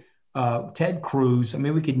 Okay. Ted Cruz. I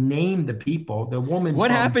mean, we could name the people. The woman.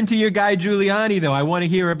 What happened to your guy Giuliani, though? I want to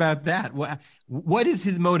hear about that. What is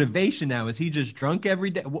his motivation now? Is he just drunk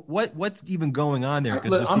every day? What's even going on there?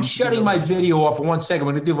 I'm shutting my video off for 1 second.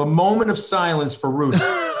 We're going to do a moment of silence for Rudy.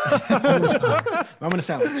 Moment of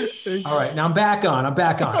silence. All right, now I'm back on.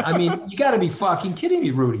 I mean, you got to be fucking kidding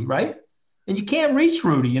me, Rudy, right? And you can't reach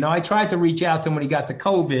Rudy. You know, I tried to reach out to him when he got the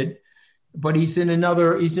COVID, but he's in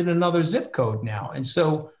another zip code now, and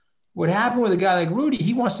so. What happened with a guy like Rudy,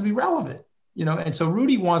 he wants to be relevant, you know, and so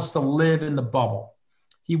Rudy wants to live in the bubble.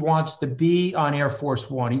 He wants to be on Air Force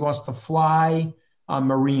One. He wants to fly on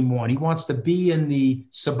Marine One. He wants to be in the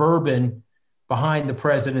Suburban behind the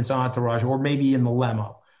president's entourage, or maybe in the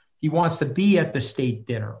limo. He wants to be at the state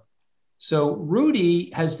dinner. So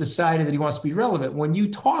Rudy has decided that he wants to be relevant. When you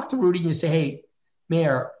talk to Rudy and you say, hey,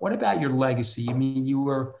 Mayor, what about your legacy? I mean,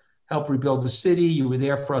 you helped rebuild the city. You were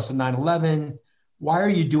there for us on 9/11. Why are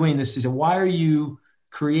you doing this? He said, why are you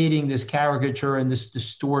creating this caricature and this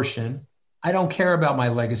distortion? I don't care about my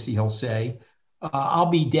legacy, he'll say.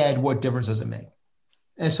 I'll be dead. What difference does it make?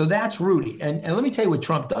 And so that's Rudy. And let me tell you what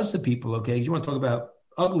Trump does to people, okay? You want to talk about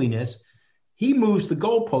ugliness. He moves the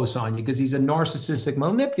goalposts on you because he's a narcissistic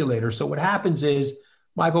manipulator. So what happens is,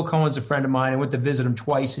 Michael Cohen's a friend of mine. I went to visit him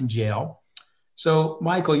twice in jail. So,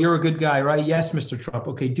 Michael, you're a good guy, right? Yes, Mr. Trump.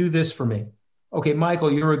 Okay, do this for me. Okay, Michael,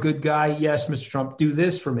 you're a good guy. Yes, Mr. Trump, do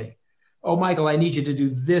this for me. Oh, Michael, I need you to do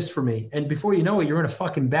this for me. And before you know it, you're in a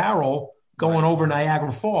fucking barrel going over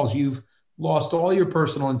Niagara Falls. You've lost all your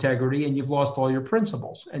personal integrity and you've lost all your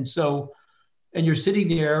principles. And so, and you're sitting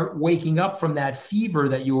there waking up from that fever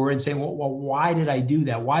that you were in saying, well, why did I do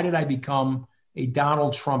that? Why did I become a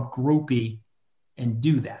Donald Trump groupie and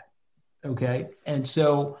do that? Okay. And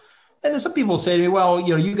so, and then some people say to me, well,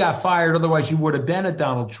 you know, you got fired. Otherwise you would have been a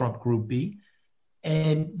Donald Trump groupie.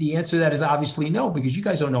 And the answer to that is obviously no, because you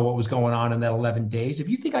guys don't know what was going on in that 11 days. If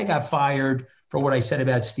you think I got fired for what I said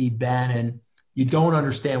about Steve Bannon, you don't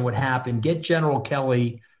understand what happened. Get General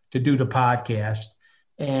Kelly to do the podcast,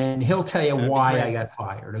 and he'll tell you why I got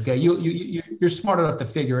fired. Okay, you're smart enough to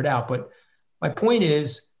figure it out. But my point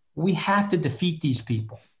is, we have to defeat these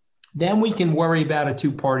people. Then we can worry about a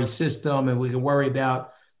two-party system, and we can worry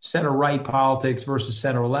about center-right politics versus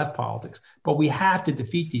center-left politics. But we have to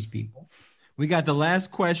defeat these people. We got the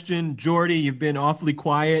last question. Jordy, you've been awfully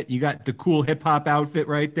quiet. You got the cool hip hop outfit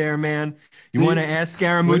right there, man. You want to ask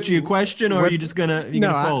Scaramucci a question, or are you just gonna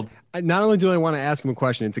fold? Not only do I want to ask him a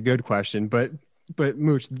question, it's a good question, but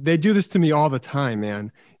Mooch, they do this to me all the time,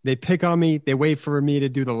 man. They pick on me. They wait for me to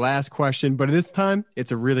do the last question, but this time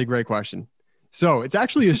it's a really great question. So it's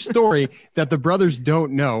actually a story that the brothers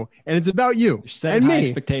don't know, and it's about you and me.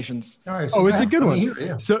 Expectations. All right, so it's a good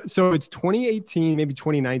one. So it's 2018, maybe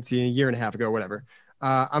 2019, a year and a half ago, whatever.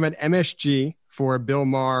 I'm at MSG for a Bill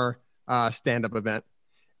Maher stand-up event,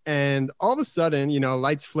 and all of a sudden, you know,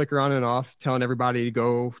 lights flicker on and off, telling everybody to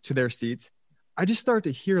go to their seats. I just start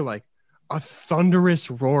to hear like a thunderous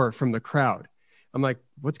roar from the crowd. I'm like,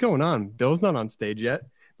 what's going on? Bill's not on stage yet.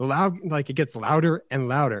 It gets louder and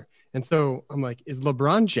louder. And so I'm like, is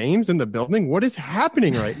LeBron James in the building? What is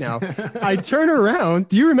happening right now? I turn around.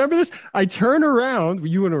 Do you remember this? I turn around.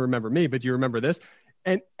 You wouldn't remember me, but do you remember this?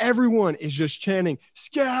 And everyone is just chanting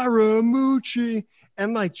Scaramucci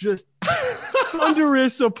and like just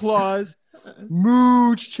thunderous applause,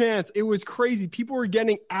 Mooch chants. It was crazy. People were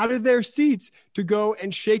getting out of their seats to go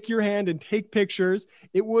and shake your hand and take pictures.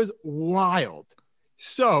 It was wild.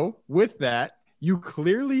 So with that, you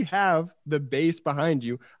clearly have the base behind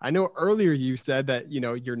you. I know earlier you said that, you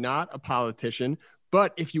know, you're not a politician,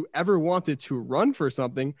 but if you ever wanted to run for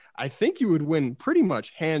something, I think you would win pretty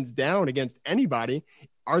much hands down against anybody.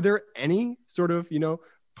 Are there any sort of, you know,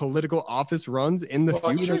 political office runs in the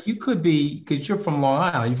future? You know, you could be, because you're from Long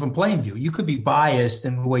Island, you're from Plainview. You could be biased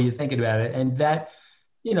in the way you're thinking about it. And that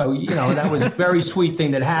that was a very sweet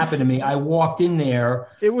thing that happened to me. I walked in there.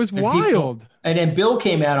 It was wild. And then Bill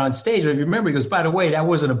came out on stage. If you remember, he goes, by the way, that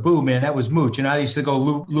wasn't a boo, man. That was Mooch. I used to go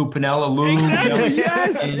Lou Pinella, Lou. Exactly.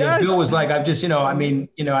 Yes. And yes. Bill was like, I've just, I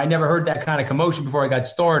never heard that kind of commotion before I got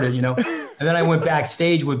started, And then I went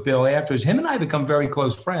backstage with Bill afterwards. Him and I become very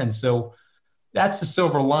close friends. So that's the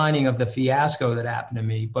silver lining of the fiasco that happened to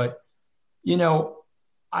me. But,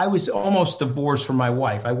 I was almost divorced from my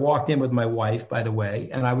wife. I walked in with my wife, by the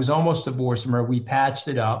way, and I was almost divorced from her. We patched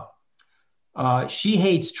it up. She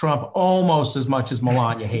hates Trump almost as much as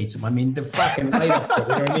Melania hates him. I mean, the fucking right up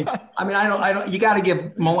there, you know what I mean? I don't, you got to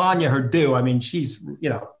give Melania her due. I mean, she's, you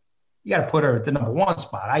got to put her at the number one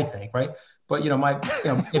spot, I think, right? But,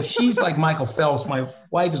 if she's like Michael Phelps, my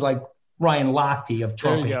wife is like Ryan Lochte of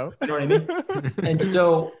Trump. There you go. You know what I mean? And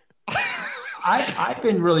so I've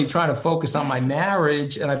been really trying to focus on my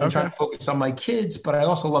marriage, and I've been trying to focus on my kids, but I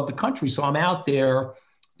also love the country. So I'm out there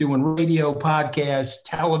doing radio, podcasts,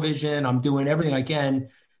 television. I'm doing everything I can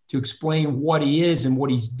to explain what he is and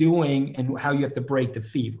what he's doing and how you have to break the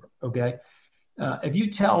fever. Okay. If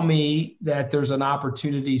you tell me that there's an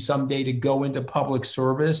opportunity someday to go into public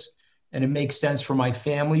service and it makes sense for my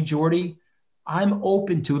family, Jordy, I'm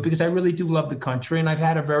open to it because I really do love the country and I've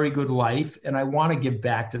had a very good life and I want to give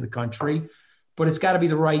back to the country, but it's got to be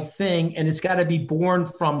the right thing. And it's got to be born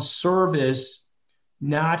from service,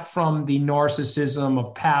 not from the narcissism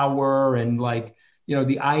of power and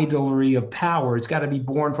the idolatry of power. It's got to be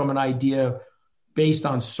born from an idea based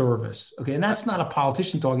on service. Okay. And that's not a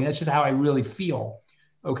politician talking. That's just how I really feel.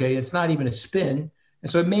 Okay. It's not even a spin. And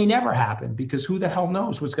so it may never happen because who the hell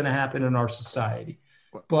knows what's going to happen in our society.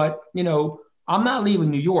 But, I'm not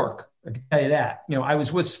leaving New York. I can tell you that. I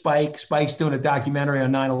was with Spike. Spike's doing a documentary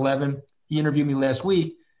on 9/11. He interviewed me last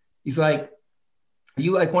week. He's like, are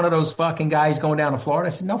you like one of those fucking guys going down to Florida? I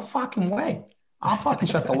said, no fucking way. I'll fucking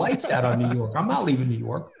shut the lights out on New York. I'm not leaving New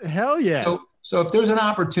York. Hell yeah. So if there's an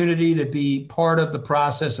opportunity to be part of the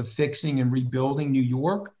process of fixing and rebuilding New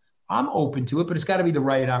York, I'm open to it, but it's got to be the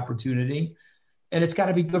right opportunity. And it's got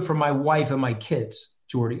to be good for my wife and my kids,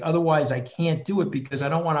 Jordy. Otherwise, I can't do it because I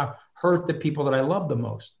don't want to hurt the people that I love the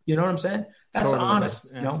most. You know what I'm saying? That's totally,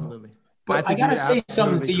 honest. Absolutely. But I got to say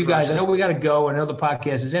something to you guys. I know we got to go. I know the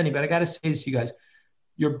podcast is ending, but I got to say this to you guys.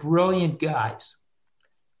 You're brilliant guys.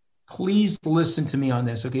 Please listen to me on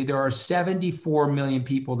this. Okay. There are 74 million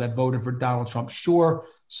people that voted for Donald Trump. Sure,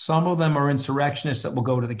 some of them are insurrectionists that will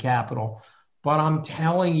go to the Capitol. But I'm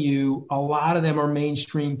telling you, a lot of them are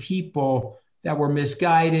mainstream people that were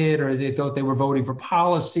misguided or they thought they were voting for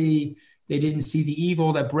policy. They didn't see the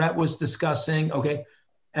evil that Brett was discussing. Okay.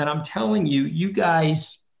 And I'm telling you, you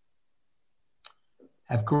guys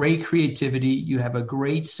have great creativity. You have a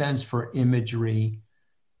great sense for imagery.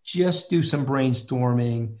 Just do some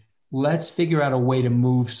brainstorming. Let's figure out a way to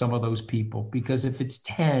move some of those people. Because if it's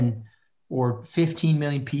 10 or 15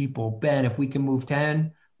 million people, Ben, if we can move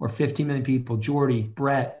 10 or 15 million people, Jordy,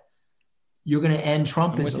 Brett, you're going to end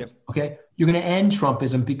Trumpism. Okay. You're going to end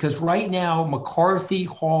Trumpism because right now, McCarthy,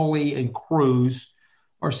 Hawley, and Cruz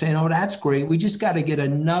are saying, oh, that's great. We just got to get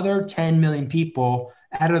another 10 million people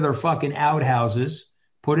out of their fucking outhouses,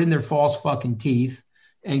 put in their false fucking teeth,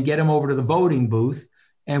 and get them over to the voting booth.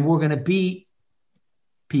 And we're going to beat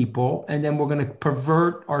people. And then we're going to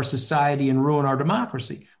pervert our society and ruin our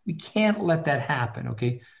democracy. We can't let that happen.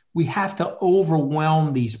 Okay. We have to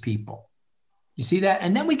overwhelm these people. You see that?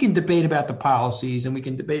 And then we can debate about the policies and we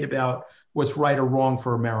can debate about what's right or wrong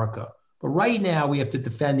for America. But right now we have to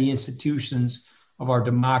defend the institutions of our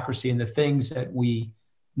democracy and the things that we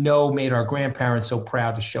know made our grandparents so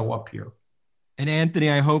proud to show up here. And Anthony,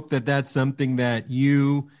 I hope that that's something that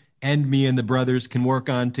you and me and the brothers can work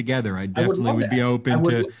on together. I definitely would be open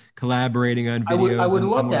to collaborating on videos. I would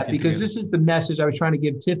love that because this is the message I was trying to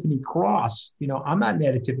give Tiffany Cross. I'm not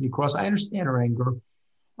mad at Tiffany Cross. I understand her anger.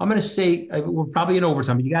 I'm going to say, we're probably in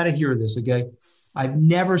overtime, but you got to hear this, okay? I've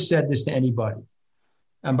never said this to anybody,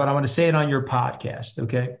 but I'm going to say it on your podcast,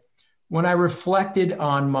 okay? When I reflected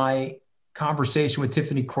on my conversation with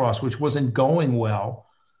Tiffany Cross, which wasn't going well,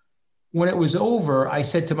 when it was over, I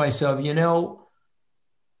said to myself,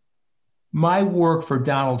 my work for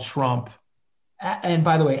Donald Trump, and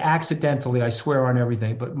by the way, accidentally, I swear on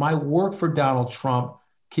everything, but my work for Donald Trump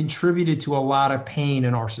contributed to a lot of pain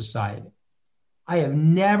in our society. I have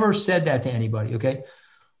never said that to anybody, okay?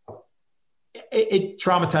 It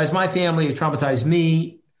traumatized my family, it traumatized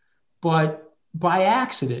me, but by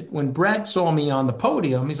accident, when Brett saw me on the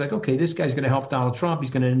podium, he's like, okay, this guy's going to help Donald Trump. He's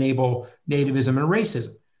going to enable nativism and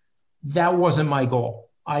racism. That wasn't my goal.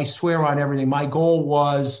 I swear on everything. My goal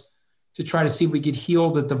was to try to see if we could heal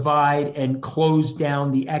the divide and close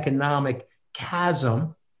down the economic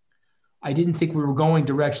chasm. I didn't think we were going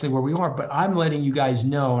directionally where we are, but I'm letting you guys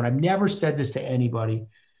know, and I've never said this to anybody,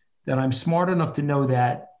 that I'm smart enough to know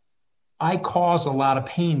that I cause a lot of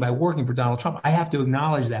pain by working for Donald Trump. I have to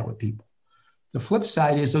acknowledge that with people. The flip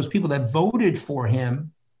side is those people that voted for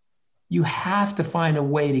him, you have to find a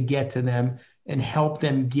way to get to them and help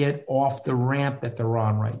them get off the ramp that they're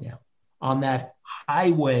on right now, on that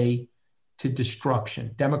highway to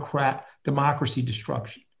destruction, democracy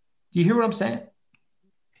destruction. Do you hear what I'm saying?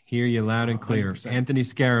 Hear you loud and clear. 100%. Anthony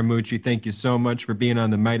Scaramucci, thank you so much for being on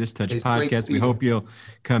the Midas Touch podcast. We hope you'll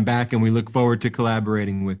come back, and we look forward to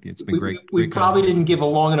collaborating with you. It's been great. We probably didn't give a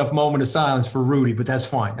long enough moment of silence for Rudy, but that's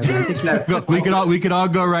fine. I mean, we could all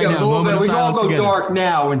go right now. We can all go together. Dark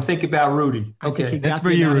now and think about Rudy. Okay, that's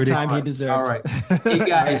for you, Rudy. Time he deserved. All right, hey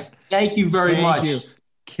guys, thank you very much. You.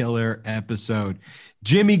 Killer episode.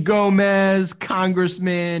 Jimmy Gomez,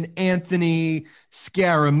 Congressman Anthony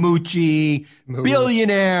Scaramucci,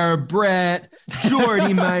 billionaire Brett,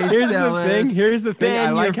 Jordy Mycelis. Here's the thing.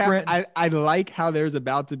 I like how there's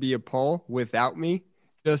about to be a poll without me,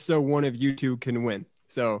 just so one of you two can win.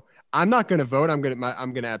 So I'm not going to vote. I'm going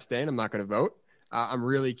to abstain. I'm not going to vote. I'm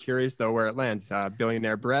really curious though where it lands.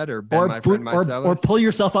 Billionaire Brett or Ben, my friend Mycelis. Or pull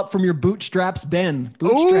yourself up from your bootstraps, Ben.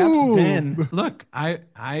 Ben. Look,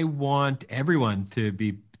 I want everyone to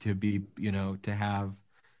be to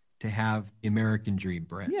have the American dream,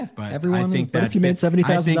 Brett. Yeah, but everyone. I think that if you made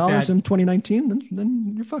 $70,000 in 2019,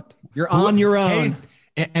 then you're fucked. You're on your own.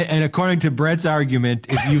 And according to Brett's argument,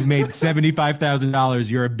 if you've made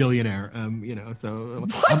 $75,000, you're a billionaire. So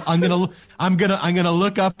I'm gonna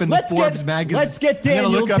look up in the Forbes magazine. Let's get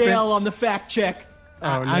Daniel Dale on the fact check.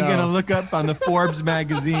 I'm gonna look up on the Forbes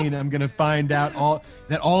magazine. I'm gonna find out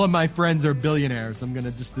that all of my friends are billionaires. I'm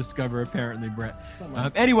gonna just discover apparently, Brett.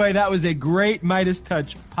 Anyway, that was a great Midas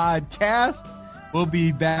Touch podcast. We'll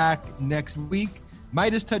be back next week.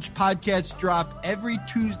 Midas Touch podcasts drop every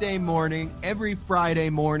Tuesday morning, every Friday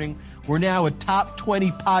morning. We're now a top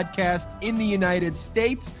 20 podcast in the United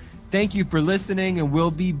States. Thank you for listening, and we'll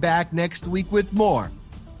be back next week with more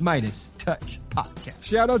Midas Touch podcast.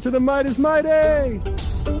 Shout out to the Midas Mighty!